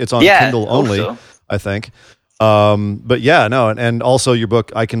 It's on Kindle only, so. I think. But yeah, no, and also your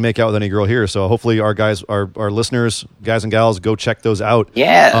book, I Can Make Out with Any Girl Here. So hopefully our listeners, guys and gals, go check those out.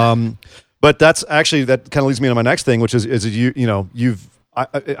 Yeah. But that kind of leads me to my next thing, which is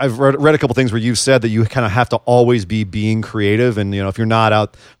I've read a couple things where you've said that you kind of have to always be being creative, and you know, if you're not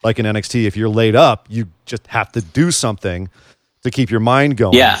out like in NXT, if you're laid up, you just have to do something to keep your mind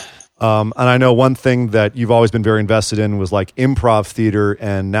going. Yeah. And I know one thing that you've always been very invested in was like improv theater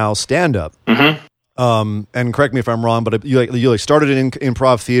and now stand up. Mm-hmm. And correct me if I'm wrong, but you started in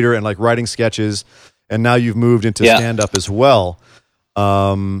improv theater and like writing sketches, and now you've moved into stand up as well.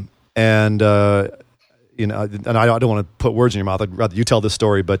 You know, and I don't want to put words in your mouth. I'd rather you tell this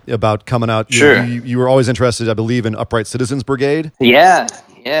story, but about coming out. Sure. You were always interested, I believe, in Upright Citizens Brigade. Yeah.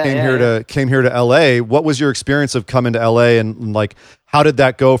 Came here to LA. What was your experience of coming to LA, and like how did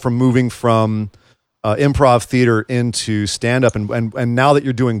that go from moving from improv theater into stand up, and now that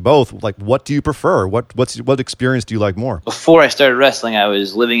you're doing both, like what do you prefer? What experience do you like more? Before I started wrestling, I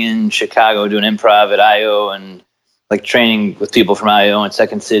was living in Chicago doing improv at IO and like training with people from IO and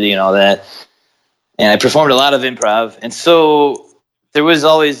Second City and all that. And I performed a lot of improv. And so there was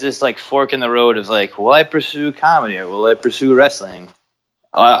always this like fork in the road of like, will I pursue comedy or will I pursue wrestling?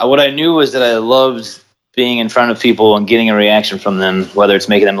 What I knew was that I loved being in front of people and getting a reaction from them, whether it's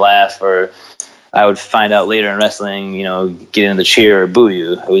making them laugh or I would find out later in wrestling, you know, get in the cheer or boo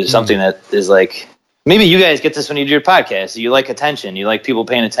you. It was something that is like, maybe you guys get this when you do your podcast. You like attention. You like people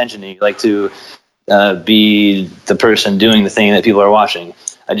paying attention. And you like to be the person doing the thing that people are watching.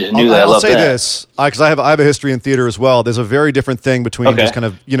 I just knew that I loved that. I'll say this, because I have a history in theater as well. There's a very different thing between just kind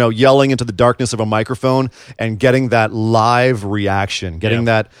of, you know, yelling into the darkness of a microphone and getting that live reaction, getting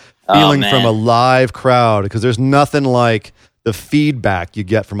that feeling from a live crowd, because there's nothing like the feedback you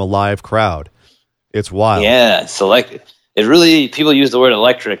get from a live crowd. It's wild. Yeah, it's electric. It really, people use the word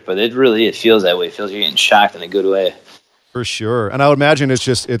electric, but it feels that way. It feels you're getting shocked in a good way. For sure. And I would imagine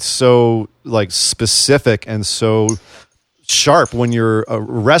it's so like specific and so sharp when you're a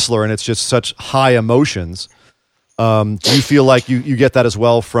wrestler, and it's just such high emotions. Do you feel like you get that as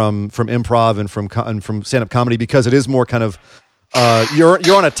well from improv and from stand-up comedy, because it is more kind of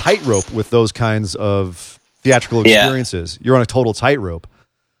you're on a tightrope with those kinds of theatrical experiences? You're on a total tightrope.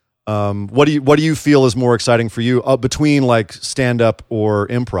 What do you feel is more exciting for you between like stand-up or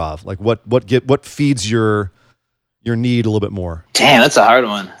improv? Like what feeds your need a little bit more? Damn, that's a hard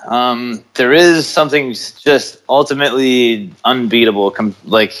one. There is something just ultimately unbeatable.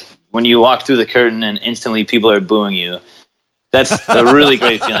 Like when you walk through the curtain and instantly people are booing you. That's a really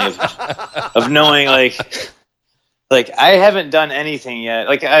great feeling of knowing like I haven't done anything yet.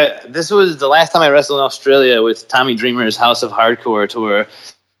 Like this was the last time I wrestled in Australia with Tommy Dreamer's House of Hardcore tour.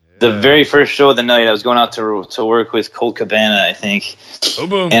 The very first show of the night, I was going out to work with Colt Cabana, I think. Oh,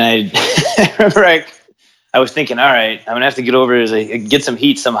 boom. And I remember I was thinking, all right, I'm gonna have to get over get some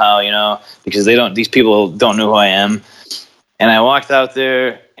heat somehow, you know, because these people don't know who I am. And I walked out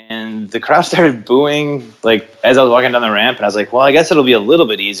there, and the crowd started booing, like as I was walking down the ramp, and I was like, well, I guess it'll be a little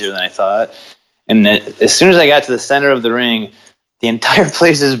bit easier than I thought. And as soon as I got to the center of the ring, the entire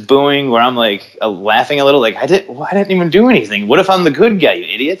place is booing, where I'm like laughing a little, like I didn't even do anything. What if I'm the good guy, you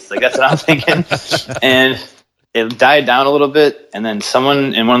idiots? Like that's what I'm thinking. And it died down a little bit, and then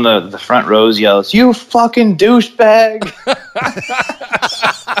someone in one of the front rows yells, "You fucking douchebag!"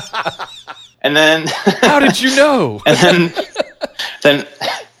 And then, how did you know? And then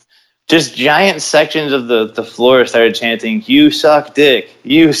just giant sections of the floor started chanting, "You suck dick!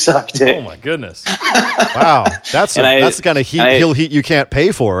 You suck dick!" Oh my goodness! Wow, that's the kind of heat you can't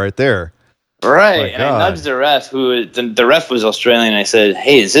pay for right there. Right. And I nudged the ref, the ref was Australian. I said,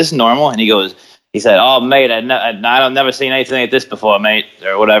 "Hey, is this normal?" And he goes, he said, "Oh, mate, I've never seen anything like this before, mate,"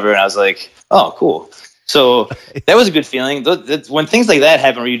 or whatever. And I was like, "Oh, cool." So that was a good feeling. When things like that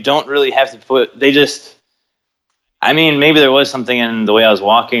happen, where you don't really have to I mean, maybe there was something in the way I was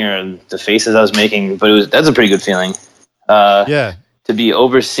walking or the faces I was making, but that's a pretty good feeling. To be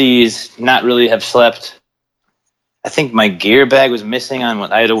overseas, not really have slept. I think my gear bag was missing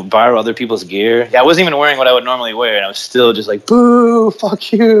I had to borrow other people's gear. Yeah, I wasn't even wearing what I would normally wear, and I was still just like, boo,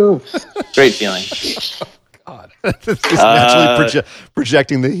 fuck you. Great feeling. Oh, God. Just naturally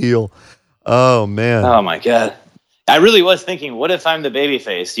projecting the heel. Oh, man. Oh, my God. I really was thinking, what if I'm the baby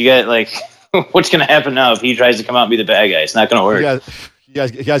face? You got, like, what's going to happen now if he tries to come out and be the bad guy? It's not going to work. You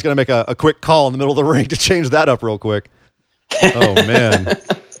guys got to make a quick call in the middle of the ring to change that up real quick. Oh, man.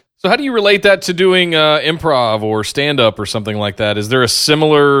 So how do you relate that to doing improv or stand-up or something like that? Is there a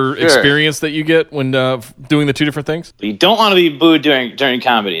similar experience that you get when doing the two different things? You don't want to be booed during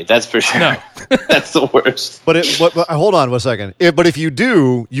comedy. That's for sure. No. That's the worst. But hold on one second. But if you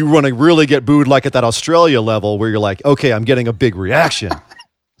do, you want to really get booed like at that Australia level where you're like, okay, I'm getting a big reaction.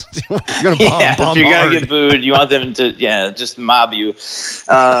 You're going to bomb if you're going to get booed, you want them to, just mob you.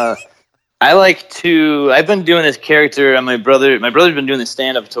 I've been doing this character on my brother's been doing the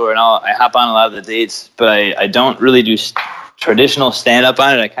stand-up tour, and I hop on a lot of the dates, but I don't really do traditional stand-up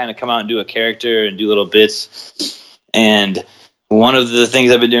on it. I kind of come out and do a character and do little bits. And one of the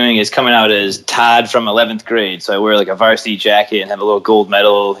things I've been doing is coming out as Todd from 11th grade. So I wear like a varsity jacket and have a little gold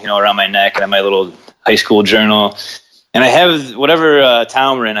medal, around my neck, and I have my little high school journal. And I have whatever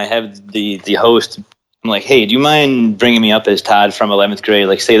town we're in, I have the host. I'm like, hey, do you mind bringing me up as Todd from 11th grade?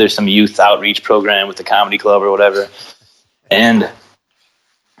 Like, say there's some youth outreach program with the comedy club or whatever. And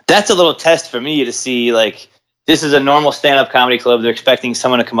that's a little test for me to see, like, this is a normal stand-up comedy club. They're expecting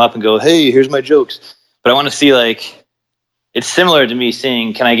someone to come up and go, hey, here's my jokes. But I want to see, like, it's similar to me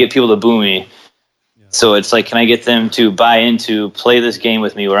saying, can I get people to boo me? Yeah. So it's like, can I get them to buy into, play this game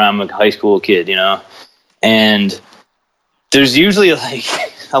with me where I'm a high school kid, And there's usually, like,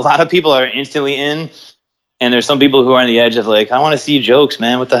 a lot of people are instantly in. And there's some people who are on the edge of like, I want to see jokes,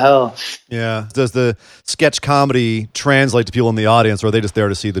 man. What the hell? Yeah. Does the sketch comedy translate to people in the audience, or are they just there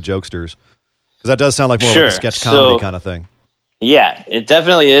to see the jokesters? Because that does sound like more like a sketch comedy kind of thing. Yeah, it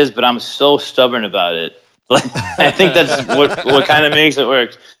definitely is, but I'm so stubborn about it. Like, I think that's what kind of makes it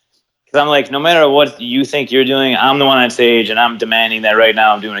work. Because I'm like, no matter what you think you're doing, I'm the one on stage, and I'm demanding that right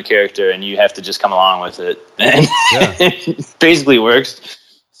now I'm doing a character, and you have to just come along with it. And it basically works.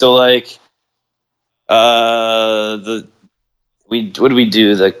 So, like, what do we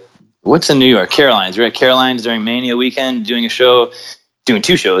do? What's in New York? Caroline's. We're at Caroline's during Mania weekend doing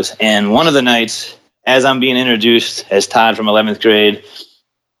two shows. And one of the nights, as I'm being introduced as Todd from 11th grade,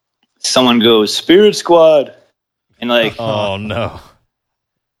 someone goes, Spirit Squad. And like, oh no.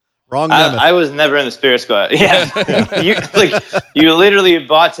 Wrong. I was never in the Spirit Squad. Yeah. you literally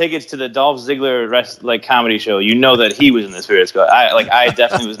bought tickets to the Dolph Ziggler comedy show. You know that he was in the Spirit Squad. I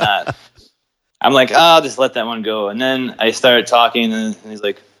definitely was not. I'm like, I'll just let that one go. And then I started talking, and he's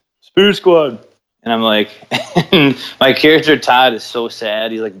like, Spirit Squad. And I'm like, my character, Todd, is so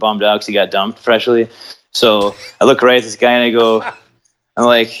sad. He's like bummed out because he got dumped freshly. So I look right at this guy, and I'm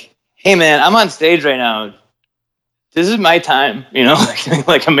like, hey, man, I'm on stage right now. This is my time,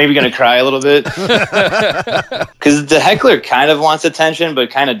 like I'm maybe going to cry a little bit. Because the heckler kind of wants attention,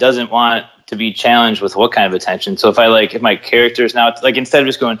 but kind of doesn't want to be challenged with what kind of attention. So if my character is now, like, instead of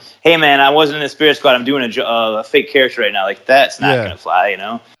just going, hey, man, I wasn't in the Spirit Squad, I'm doing a fake character right now. Like, that's not going to fly,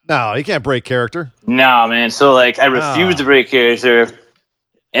 No, you can't break character. No, man. So, like, I refuse to break character.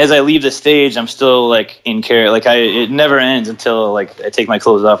 As I leave the stage, I'm still, like, in character. Like, it never ends until, like, I take my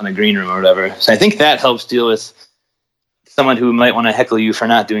clothes off in the green room or whatever. So I think that helps deal with someone who might want to heckle you for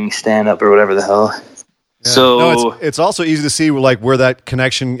not doing stand-up or whatever the hell. Yeah. So it's also easy to see like where that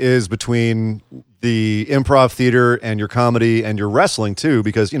connection is between the improv theater and your comedy and your wrestling too,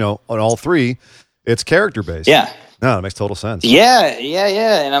 because on all three, it's character based. Yeah, no, it makes total sense. Yeah.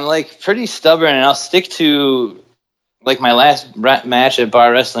 And I'm like pretty stubborn, and I'll stick to like my last match at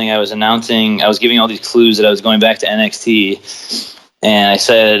Bar Wrestling. I was giving all these clues that I was going back to NXT, and I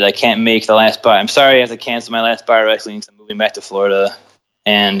said I can't make the last bar. I'm sorry, I have to cancel my last Bar Wrestling because I'm moving back to Florida,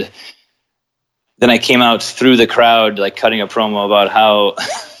 and then I came out through the crowd, like cutting a promo about how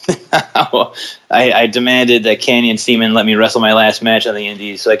I demanded that Canyon Ceman let me wrestle my last match on the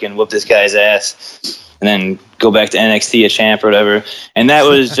Indies so I can whoop this guy's ass and then go back to NXT a champ or whatever. And that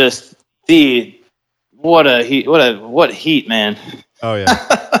was just what heat, man. Oh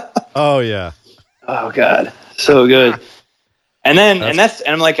yeah. Oh yeah. Oh God. So good. And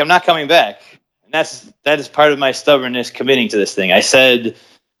I'm like, I'm not coming back. And that is part of my stubbornness committing to this thing. I said,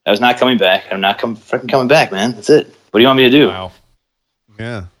 I was not coming back. I'm not freaking coming back, man. That's it. What do you want me to do? Wow.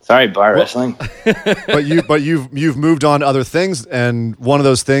 Yeah. Sorry, bar wrestling. But you've moved on to other things, and one of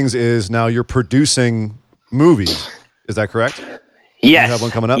those things is now you're producing movies. Is that correct? Yes. You have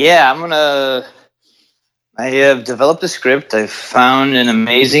one coming up? Yeah, I have developed a script. I've found an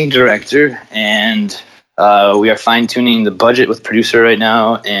amazing director, and we are fine-tuning the budget with producer right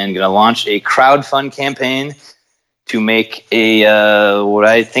now, and going to launch a crowdfund campaign to make a what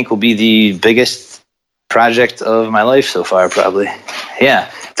I think will be the biggest project of my life so far, probably.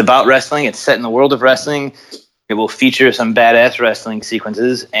 Yeah, it's about wrestling. It's set in the world of wrestling. It will feature some badass wrestling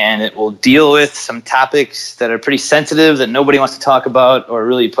sequences, and it will deal with some topics that are pretty sensitive that nobody wants to talk about or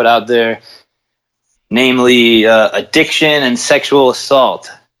really put out there, namely addiction and sexual assault.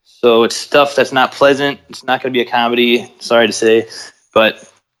 So it's stuff that's not pleasant. It's not going to be a comedy, sorry to say, but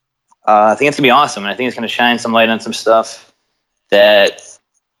I think it's going to be awesome, and I think it's going to shine some light on some stuff that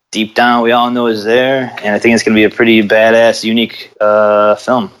deep down we all know is there, and I think it's going to be a pretty badass, unique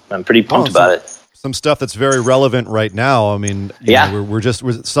film. I'm pretty pumped about it. Some stuff that's very relevant right now. I mean, we're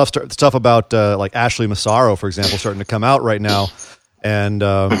stuff about like Ashley Massaro, for example, starting to come out right now, and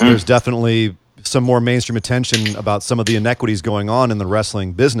there's definitely some more mainstream attention about some of the inequities going on in the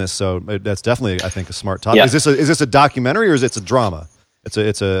wrestling business. So that's definitely, I think, a smart topic. Yeah. Is this a documentary or is it a drama? It's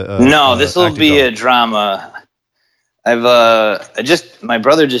a no. This will be a drama. My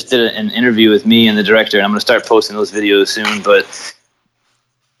brother just did an interview with me and the director, and I'm going to start posting those videos soon. But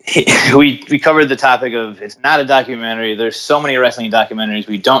we covered the topic of it's not a documentary. There's so many wrestling documentaries.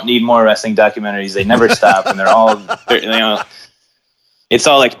 We don't need more wrestling documentaries. They never stop, and they're all, it's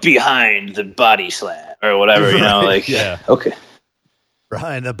all like behind the body slam or whatever, like, yeah. Okay.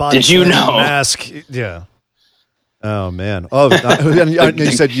 Behind the body Did you slam know? Mask. Yeah. Oh man. Oh, and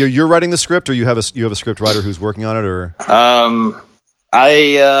you said you're writing the script, or you have a script writer who's working on it, or? I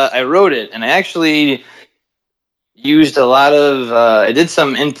wrote it, and I actually used a lot of. I did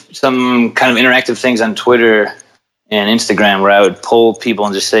some kind of interactive things on Twitter and Instagram where I would poll people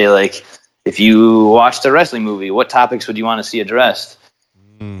and just say, like, if you watched a wrestling movie, what topics would you want to see addressed?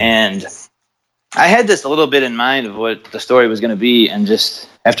 And I had this a little bit in mind of what the story was going to be, and just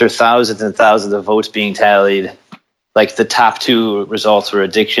after thousands and thousands of votes being tallied, like the top two results were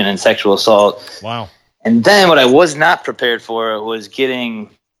addiction and sexual assault. Wow. And then what I was not prepared for was getting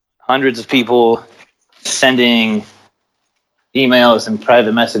hundreds of people sending emails and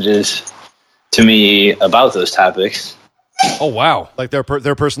private messages to me about those topics. Oh, wow. Like their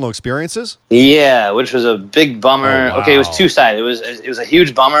personal experiences? Yeah, which was a big bummer. Oh, wow. Okay, it was two-sided. It was a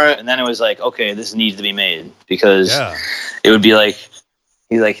huge bummer, and then it was like, okay, this needs to be made, because it would be like,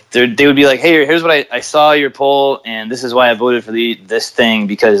 they would be like, hey, here's what I saw your poll, and this is why I voted for this thing,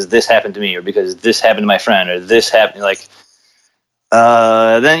 because this happened to me, or because this happened to my friend, or this happened. Like,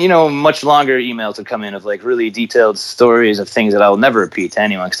 then much longer emails would come in of like really detailed stories of things that I'll never repeat to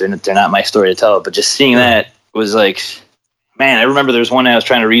anyone because they're not my story to tell. But just seeing that was like, man, I remember there was one I was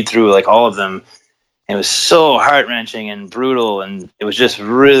trying to read through like all of them. It was so heart-wrenching and brutal, and it was just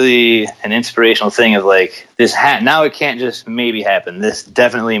really an inspirational thing of like, now it can't just maybe happen. This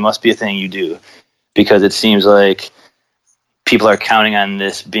definitely must be a thing you do, because it seems like people are counting on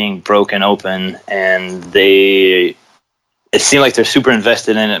this being broken open, and it seemed like they're super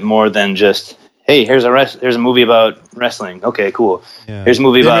invested in it more than just, hey, here's a movie about wrestling. Okay, cool. Yeah. Here's a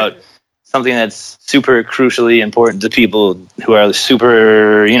movie about something that's super crucially important to people who are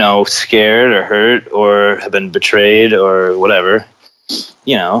super, scared or hurt or have been betrayed or whatever,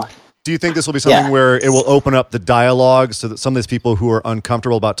 Do you think this will be something where it will open up the dialogue so that some of these people who are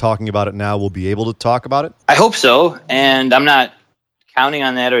uncomfortable about talking about it now will be able to talk about it? I hope so. And I'm not counting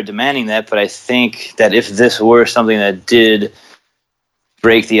on that or demanding that, but I think that if this were something that did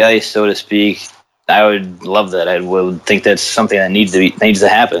break the ice, so to speak, I would love that. I would think that's something that needs to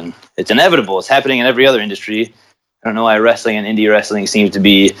happen. It's inevitable. It's happening in every other industry. I don't know why wrestling and indie wrestling seems to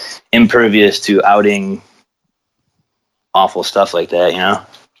be impervious to outing awful stuff like that,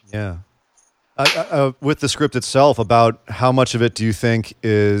 Yeah. With the script itself, about how much of it do you think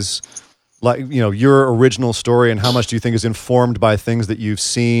is like, your original story, and how much do you think is informed by things that you've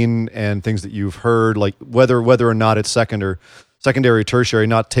seen and things that you've heard, like whether or not it's secondary, tertiary,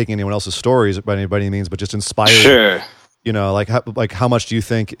 not taking anyone else's stories by any means, but just inspired. Sure. Like how much do you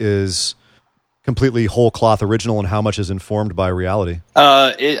think is completely whole cloth original, and how much is informed by reality?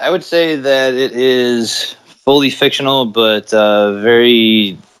 I would say that it is fully fictional, but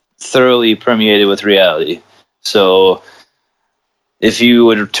very thoroughly permeated with reality. So if you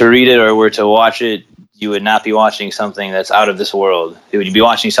were to read it or were to watch it, you would not be watching something that's out of this world. You would be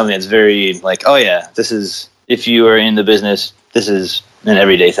watching something that's very like, oh yeah, this is, if you are in the business, this is an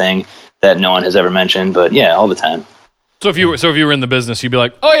everyday thing that no one has ever mentioned, but yeah, all the time. So if you were in the business, you'd be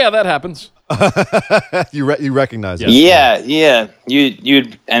like, oh yeah, that happens. You recognize it. Yeah.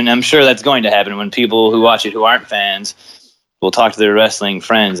 You'd, and I'm sure that's going to happen when people who watch it who aren't fans will talk to their wrestling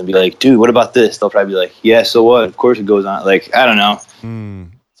friends and be like, dude, what about this? They'll probably be like, yeah, so what? Of course it goes on. Like, I don't know.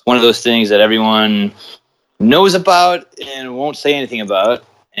 It's one of those things that everyone knows about and won't say anything about.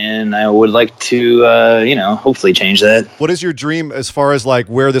 And I would like to, hopefully change that. What is your dream as far as like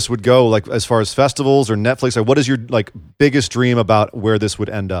where this would go? Like as far as festivals or Netflix? Like, what is your like biggest dream about where this would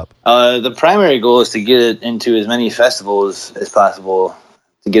end up? The primary goal is to get it into as many festivals as possible,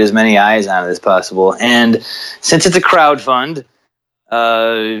 to get as many eyes on it as possible. And since it's a crowdfund,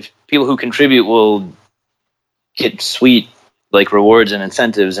 people who contribute will get sweet like rewards and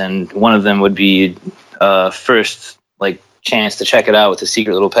incentives, and one of them would be first like chance to check it out with a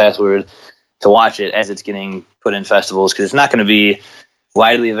secret little password to watch it as it's getting put in festivals, because it's not going to be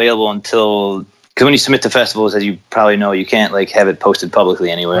widely available until, because when you submit to festivals, as you probably know, you can't like have it posted publicly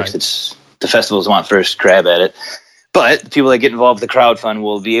anywhere. Right. It's the festivals want first grab at it. But the people that get involved with the crowdfund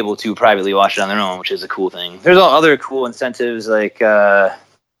will be able to privately watch it on their own, which is a cool thing. There's all other cool incentives like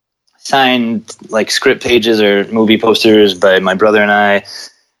signed like script pages or movie posters by my brother and I,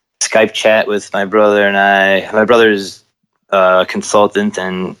 Skype chat with my brother and I. My brother's consultant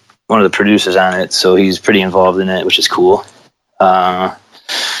and one of the producers on it, so he's pretty involved in it, which is cool.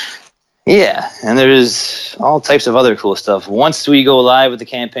 Yeah, and there's all types of other cool stuff. Once we go live with the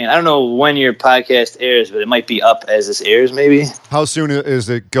campaign, I don't know when your podcast airs, but it might be up as this airs, maybe. How soon is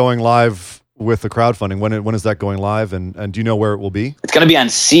it going live with the crowdfunding? When is that going live, and do you know where it will be? It's going to be on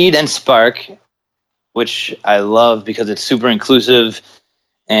Seed and Spark, which I love because it's super inclusive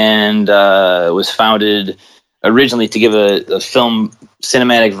and was founded originally to give a film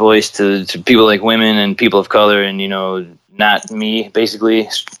cinematic voice to people like women and people of color and, not me, basically,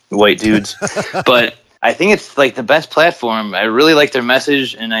 white dudes. But I think it's like the best platform. I really like their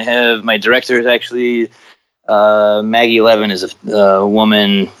message, and I have my director is actually Maggie Levin is a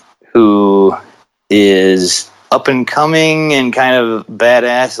woman who is up and coming and kind of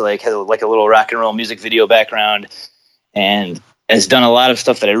badass, like has like a little rock and roll music video background, and has done a lot of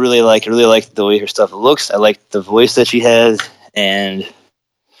stuff that I really like. I really like the way her stuff looks. I like the voice that she has, and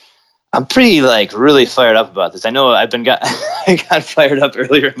I'm pretty really fired up about this. I know I got fired up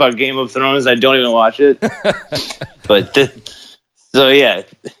earlier about Game of Thrones. I don't even watch it, but so yeah,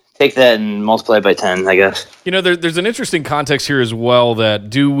 take that and multiply it by 10, I guess. There's an interesting context here as well.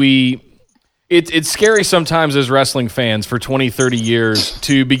 That it's scary sometimes as wrestling fans for 20, 30 years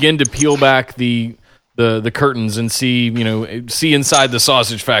to begin to peel back the curtains and see inside the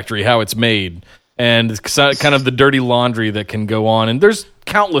sausage factory how it's made. And it's kind of the dirty laundry that can go on. And there's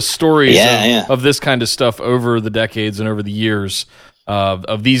countless stories of this kind of stuff over the decades and over the years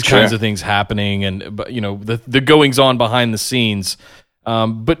of these kinds of things happening, and the goings on behind the scenes.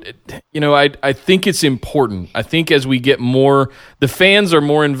 But I think it's important. I think as we get more, the fans are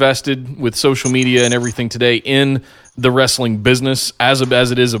more invested with social media and everything today in the wrestling business as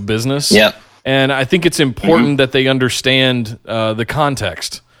it is a business. Yeah. And I think it's important that they understand the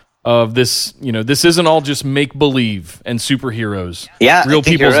context of this. This isn't all just make-believe and superheroes. Yeah, real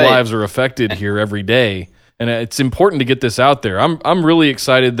people's lives are affected here every day, and it's important to get this out there. I'm really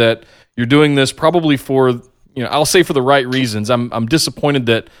excited that you're doing this, probably for I'll say for the right reasons. I'm disappointed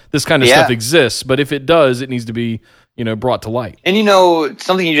that this kind of stuff exists, but if it does, it needs to be brought to light. And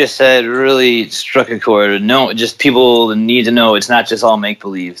something you just said really struck a chord. No, just people need to know it's not just all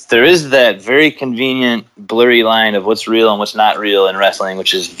make-believe. There is that very convenient, blurry line of what's real and what's not real in wrestling,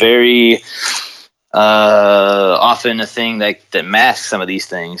 which is very often a thing that masks some of these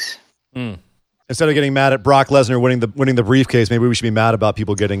things. Instead of getting mad at Brock Lesnar winning the briefcase, maybe we should be mad about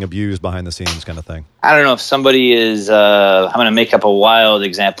people getting abused behind the scenes, kind of thing. I don't know if somebody is. I'm going to make up a wild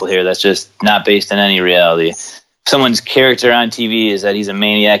example here that's just not based in any reality. Someone's character on TV is that he's a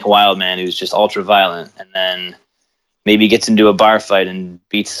maniac wild man who's just ultra violent, and then maybe gets into a bar fight and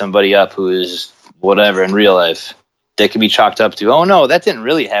beats somebody up who is whatever in real life. That could be chalked up to, oh no, that didn't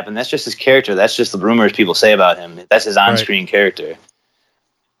really happen. That's just his character. That's just the rumors people say about him. That's his on-screen character.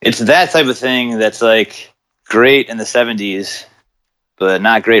 It's that type of thing that's great in the 70s, but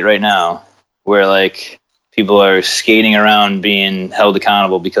not great right now, where people are skating around being held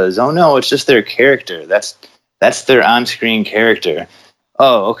accountable because, oh no, it's just their character. That's their on-screen character.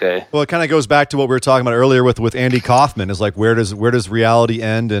 Oh, okay. Well, it kind of goes back to what we were talking about earlier with Andy Kaufman. Is where does reality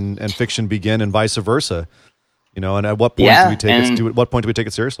end and fiction begin, and vice versa? And at what point do we take it? What point do we take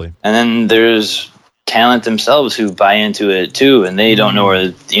it seriously? And then there's talent themselves who buy into it too, and they don't know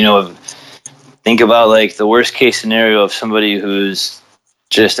where. Think about the worst case scenario of somebody who's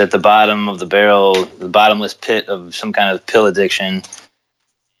just at the bottom of the barrel, the bottomless pit of some kind of pill addiction.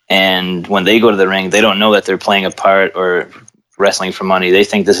 And when they go to the ring, they don't know that they're playing a part or wrestling for money. They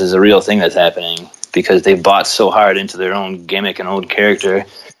think this is a real thing that's happening because they bought so hard into their own gimmick and own character.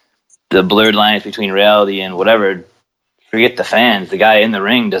 The blurred lines between reality and whatever, forget the fans. The guy in the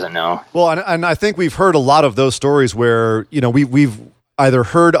ring doesn't know. Well, and I think we've heard a lot of those stories where, you know, we've either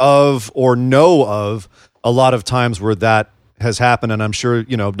heard of or know of a lot of times where that has happened. And I'm sure,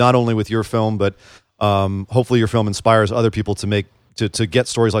 you know, not only with your film, but hopefully your film inspires other people to get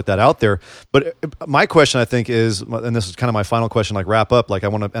stories like that out there. But my question, I think, is, and this is kind of my final question, like wrap up, like I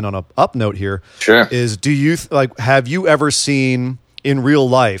want to end on a up note here. Sure. Is have you ever seen in real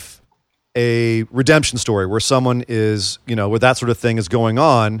life a redemption story where someone is, you know, where that sort of thing is going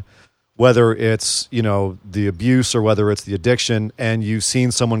on, whether it's, you know, the abuse or whether it's the addiction, and you've seen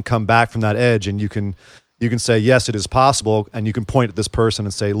someone come back from that edge, and you can say, yes, it is possible, and you can point at this person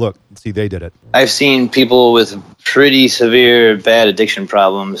and say, look, see, they did it. I've seen people with pretty severe bad addiction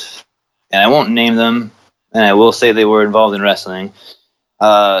problems, and I won't name them, and I will say they were involved in wrestling,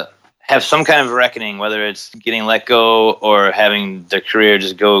 have some kind of reckoning, whether it's getting let go or having their career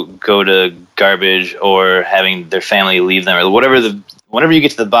just go to garbage, or having their family leave them, or whenever you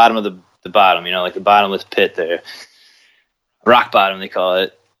get to the bottom of the bottom, you know, like the bottomless pit there, rock bottom they call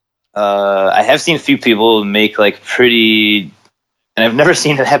it. I have seen a few people make like pretty, and I've never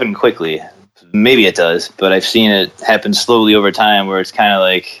seen it happen quickly. Maybe it does, but I've seen it happen slowly over time, where it's kind of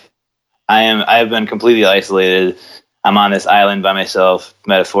like I've been completely isolated. I'm on this island by myself,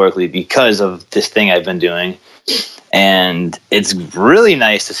 metaphorically, because of this thing I've been doing. And it's really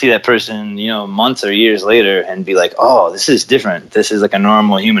nice to see that person, you know, months or years later and be like, oh, this is different. This is like a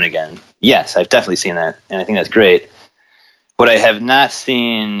normal human again. Yes, I've definitely seen that. And I think that's great. What I have not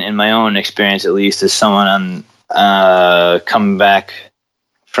seen in my own experience, at least, is someone come back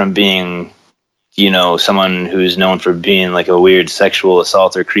from being, you know, someone who's known for being like a weird sexual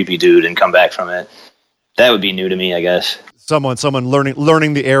assault or creepy dude and come back from it. That would be new to me, I guess. Someone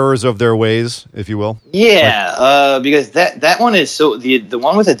learning the errors of their ways, if you will. Yeah, because that one is so, the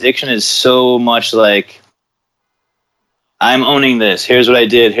one with addiction is so much like, I'm owning this. Here's what I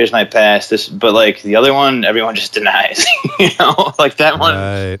did. Here's my past. But like the other one, everyone just denies. You know, like that one,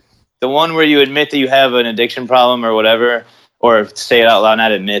 right. The one where you admit that you have an addiction problem or whatever, or say it out loud,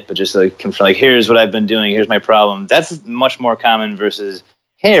 not admit, but just like here's what I've been doing. Here's my problem. That's much more common versus,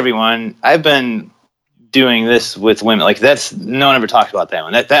 hey everyone, I've been doing this with women. Like no one ever talks about that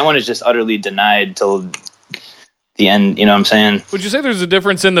one. That one is just utterly denied till the end. You know what I'm saying? Would you say there's a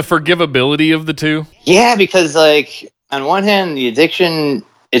difference in the forgivability of the two? Yeah, because like on one hand, the addiction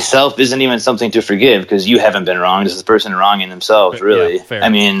itself isn't even something to forgive because you haven't been wronged. It's the person wronging themselves, really. Yeah, fair. I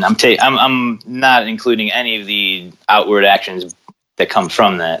mean, I'm not including any of the outward actions that come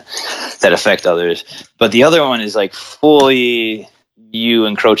from that affect others. But the other one is like fully you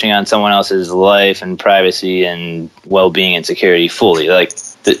encroaching on someone else's life and privacy and well-being and security fully. Like,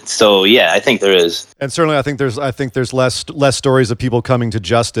 so yeah, I think there is. And certainly I think there's less stories of people coming to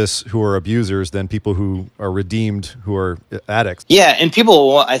justice who are abusers than people who are redeemed who are addicts. Yeah, and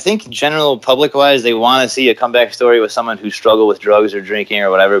people, I think general public-wise, they want to see a comeback story with someone who struggled with drugs or drinking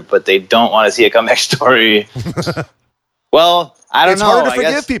or whatever, but they don't want to see a comeback story. Well, I don't know. It's hard to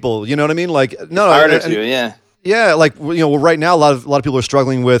forgive people, you know what I mean? Like, no, it's harder to, yeah. Yeah, like, you know, right now a lot of people are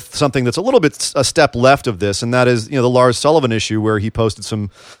struggling with something that's a little bit a step left of this, and that is, you know, the Lars Sullivan issue where he posted some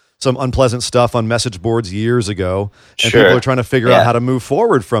unpleasant stuff on message boards years ago, and people are trying to figure out how to move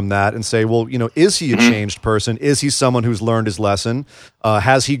forward from that and say, well, you know, is he a changed person? Is he someone who's learned his lesson?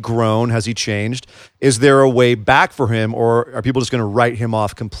 Has he grown? Has he changed? Is there a way back for him, or are people just going to write him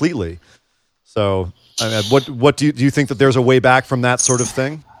off completely? So, what do you think that there's a way back from that sort of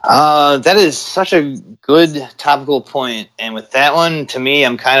thing? That is such a good topical point. And with that one, to me,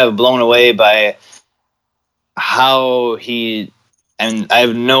 I'm kind of blown away by how and I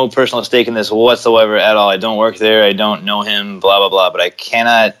have no personal stake in this whatsoever at all. I don't work there. I don't know him, blah, blah, blah. But I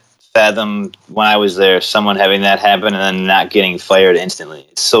cannot fathom when I was there, someone having that happen and then not getting fired instantly.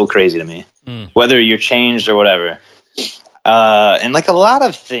 It's so crazy to me, whether you're changed or whatever. And like a lot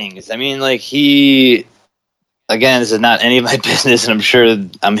of things, I mean, like again, this is not any of my business, and I'm sure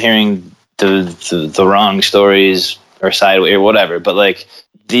I'm hearing the wrong stories or sideways or whatever. But like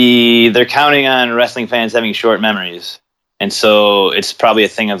they're counting on wrestling fans having short memories, and so it's probably a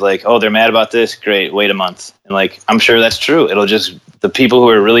thing of like, oh, they're mad about this, great, wait a month, and like I'm sure that's true. It'll just the people who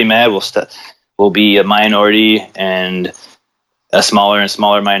are really mad will be a minority and a smaller and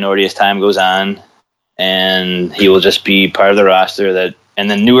smaller minority as time goes on, and he will just be part of the roster that. And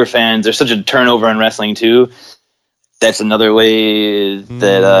then newer fans, there's such a turnover in wrestling too. that's another way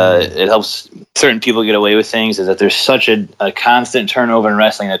that it helps certain people get away with things, is that there's such a constant turnover in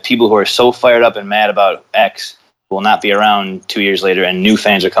wrestling that people who are so fired up and mad about X will not be around 2 years later, and new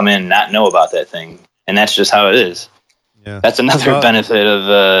fans will come in and not know about that thing. And that's just how it is. Yeah. That's another benefit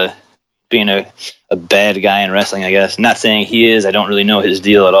of being a bad guy in wrestling, I guess. Not saying he is. I don't really know his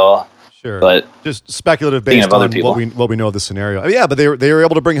deal at all. Sure, but just speculative based on what we know of the scenario. Yeah, but they were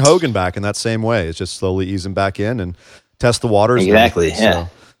able to bring Hogan back in that same way. It's just slowly ease him back in and test the waters. Exactly. Yeah. So,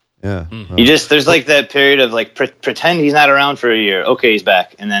 yeah. Mm-hmm. There's like that period of like pretend he's not around for a year. Okay, he's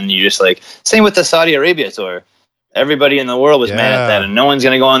back, and then you just like same with the Saudi Arabia tour. Everybody in the world was mad at that, and no one's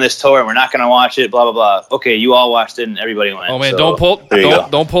going to go on this tour, and we're not going to watch it. Blah blah blah. Okay, you all watched it, and everybody went. Oh man, so,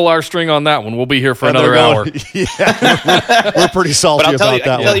 don't pull our string on that one. We'll be here for another hour. Yeah, we're pretty salty about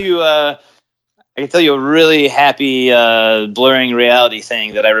that one. I can tell you a really happy blurring reality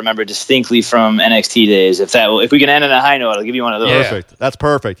thing that I remember distinctly from NXT days. If we can end on a high note, I'll give you one of those. Perfect. That's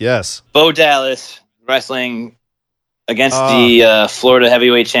perfect. Yes. Bo Dallas wrestling against the Florida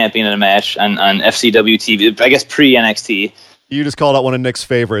heavyweight champion in a match on FCW TV. I guess pre NXT. You just called out one of Nick's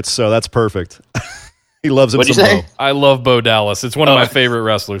favorites, so that's perfect. He loves him. What'd you say? Bo. I love Bo Dallas. It's one of my favorite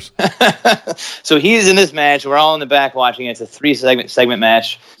wrestlers. So he's in this match. We're all in the back watching it. It's a 3-segment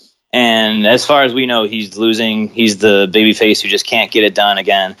match. And as far as we know, he's losing. He's the babyface who just can't get it done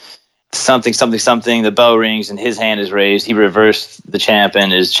again. Something. The bell rings and his hand is raised. He reversed the champ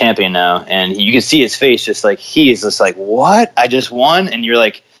and is champion now. And you can see his face just like, he is just like, what? I just won? And you're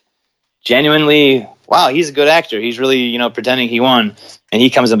like, genuinely, wow, he's a good actor. He's really, pretending he won. And he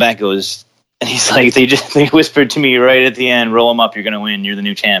comes back and goes, and he's like, they whispered to me right at the end, roll him up, you're going to win. You're the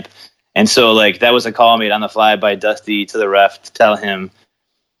new champ. And so like, that was a call made on the fly by Dusty to the ref to tell him.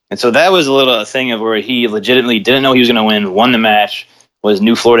 And so that was a thing of where he legitimately didn't know he was going to win, won the match, was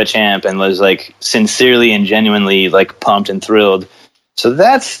new Florida champ, and was like sincerely and genuinely like pumped and thrilled. So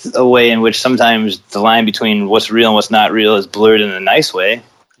that's a way in which sometimes the line between what's real and what's not real is blurred in a nice way.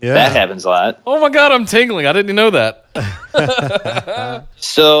 Yeah. That happens a lot. Oh my God, I'm tingling. I didn't know that.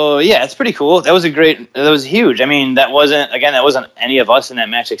 So yeah, it's pretty cool. That was huge. I mean, that wasn't any of us in that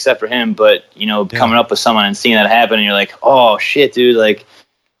match except for him, but coming up with someone and seeing that happen, and you're like, oh shit, dude, like,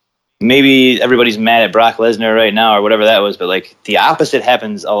 maybe everybody's mad at Brock Lesnar right now or whatever that was, but like the opposite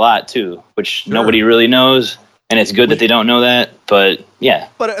happens a lot too, which nobody really knows, and it's good that they don't know that. But yeah.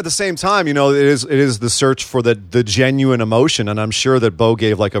 But at the same time, it is the search for the genuine emotion, and I'm sure that Bo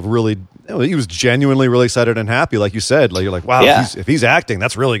gave like a really, he was genuinely really excited and happy, like you said. Like you're like, wow, if he's acting,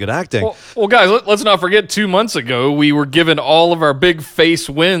 that's really good acting. Well, guys, let's not forget 2 months ago we were given all of our big face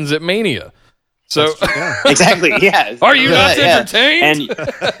wins at Mania. So exactly, yeah. Are you not entertained?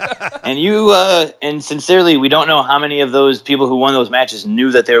 And sincerely, we don't know how many of those people who won those matches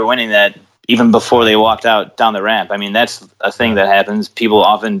knew that they were winning that even before they walked out down the ramp. I mean, that's a thing that happens. People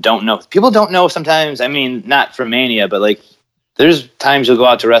often don't know. People don't know sometimes. I mean, not for Mania, but like there's times you'll go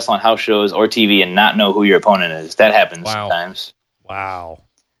out to wrestle on house shows or TV and not know who your opponent is. That happens sometimes. Wow.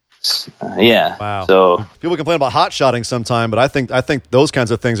 Yeah. Wow. So people complain about hot shotting sometime, but I think those kinds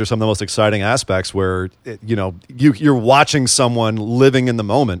of things are some of the most exciting aspects where you're watching someone living in the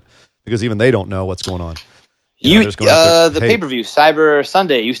moment because even they don't know what's going on. The pay-per-view Cyber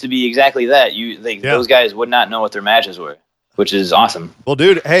Sunday used to be exactly that. Those guys would not know what their matches were, which is awesome. Well,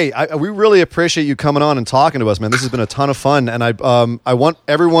 dude, hey, we really appreciate you coming on and talking to us, man. This has been a ton of fun, and I want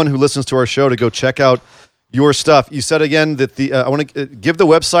everyone who listens to our show to go check out your stuff. You said again that I want to give the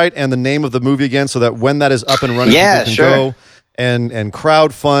website and the name of the movie again, so that when that is up and running, people can go and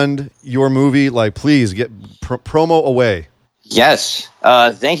crowdfund your movie. Like, please get promo away. Yes.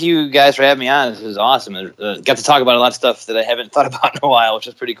 Thank you guys for having me on. This is awesome. Got to talk about a lot of stuff that I haven't thought about in a while, which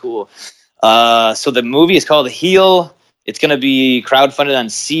is pretty cool. So the movie is called Heel. It's going to be crowdfunded on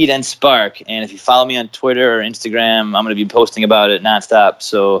Seed and Spark. And if you follow me on Twitter or Instagram, I'm going to be posting about it nonstop.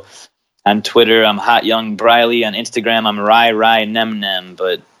 So on Twitter, I'm Hot Young Briley. On Instagram, I'm Rai Nem Nem.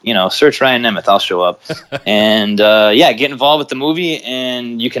 But, search Ryan Nemeth. I'll show up. And, get involved with the movie.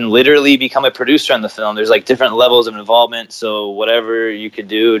 And you can literally become a producer on the film. There's, different levels of involvement. So whatever you could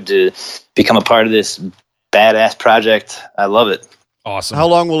do to become a part of this badass project, I love it. Awesome. How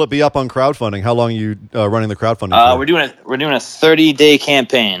long will it be up on crowdfunding? How long are you running the crowdfunding for? We're doing a 30-day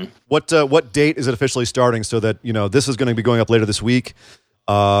campaign. What date is it officially starting so that, this is going to be going up later this week?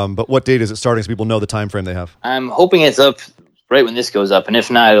 But what date is it starting so people know the time frame they have? I'm hoping it's up right when this goes up, and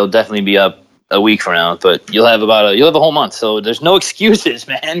if not, it'll definitely be up a week from now. But you'll have a whole month, so there's no excuses,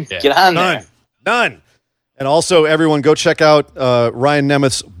 man. Yeah. Get on there. None. And also, everyone, go check out Ryan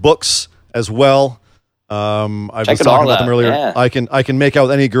Nemeth's books as well. I was talking about them earlier. Yeah. I can make out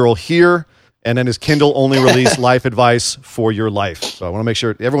with any girl here. And then his Kindle only released life advice for your life. So I want to make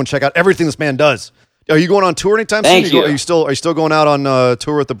sure everyone check out everything this man does. Are you going on tour anytime soon? Thank you. Are you still going out on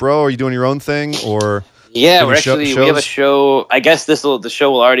tour with the bro? Are you doing your own thing or? Yeah, we have a show. I guess the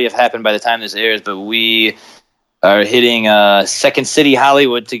show will already have happened by the time this airs, but we are hitting Second City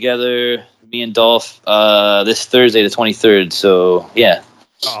Hollywood together, me and Dolph, this Thursday, the 23rd. So yeah,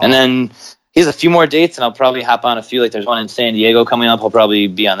 and then he has a few more dates, and I'll probably hop on a few. Like there's one in San Diego coming up. I'll probably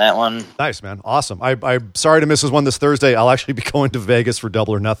be on that one. Nice, man. Awesome. I'm sorry to miss this one this Thursday. I'll actually be going to Vegas for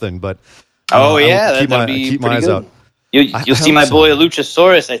Double or Nothing, but that'd be keep my eyes out. You'll see my boy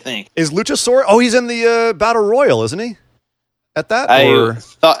Luchasaurus, I think. Is Luchasaurus? Oh, he's in the Battle Royal, isn't he? At that? I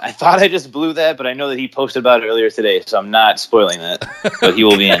thought I just blew that, but I know that he posted about it earlier today, so I'm not spoiling that. But he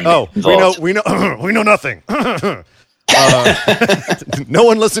will be in. We know nothing. No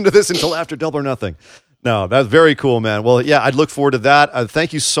one listened to this until after Double or Nothing. No, that's very cool, man. Well, yeah, I'd look forward to that.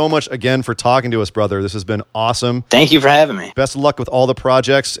 Thank you so much again for talking to us, brother. This has been awesome. Thank you for having me. Best of luck with all the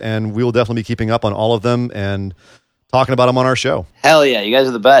projects, and we will definitely be keeping up on all of them and talking about them on our show. Hell yeah, you guys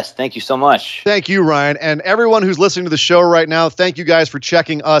are the best. Thank you so much. Thank you, Ryan. And everyone who's listening to the show right now, thank you guys for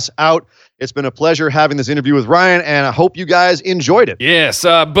checking us out. It's been a pleasure having this interview with Ryan, and I hope you guys enjoyed it. Yes,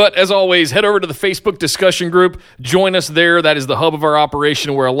 but as always, head over to the Facebook discussion group. Join us there. That is the hub of our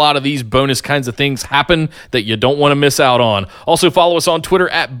operation where a lot of these bonus kinds of things happen that you don't want to miss out on. Also, follow us on Twitter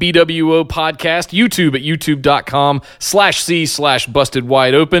at BWO Podcast, YouTube at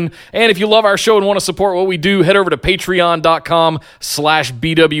youtube.com/C/BustedWideOpen. And if you love our show and want to support what we do, head over to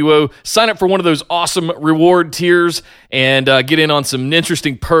patreon.com/BWO. Sign up for one of those awesome reward tiers and get in on some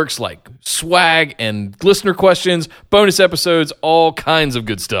interesting perks like swag and listener questions, bonus episodes, all kinds of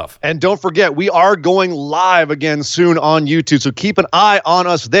good stuff. And don't forget, we are going live again soon on YouTube, so keep an eye on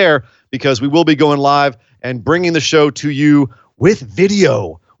us there because we will be going live and bringing the show to you with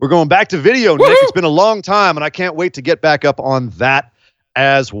video. We're going back to video, Nick. It's been a long time, and I can't wait to get back up on that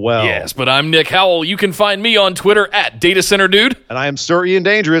as well. Yes, but I'm Nick Howell. You can find me on Twitter at Data Center Dude. And I am Sir Ian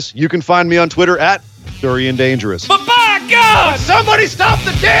Dangerous. You can find me on Twitter at Sir Ian Dangerous. But by God, somebody stop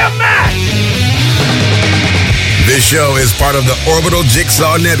the damn match! This show is part of the Orbital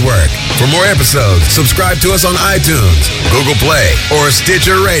Jigsaw Network. For more episodes, subscribe to us on iTunes, Google Play, or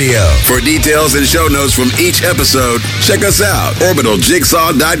Stitcher Radio. For details and show notes from each episode, check us out,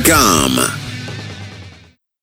 orbitaljigsaw.com.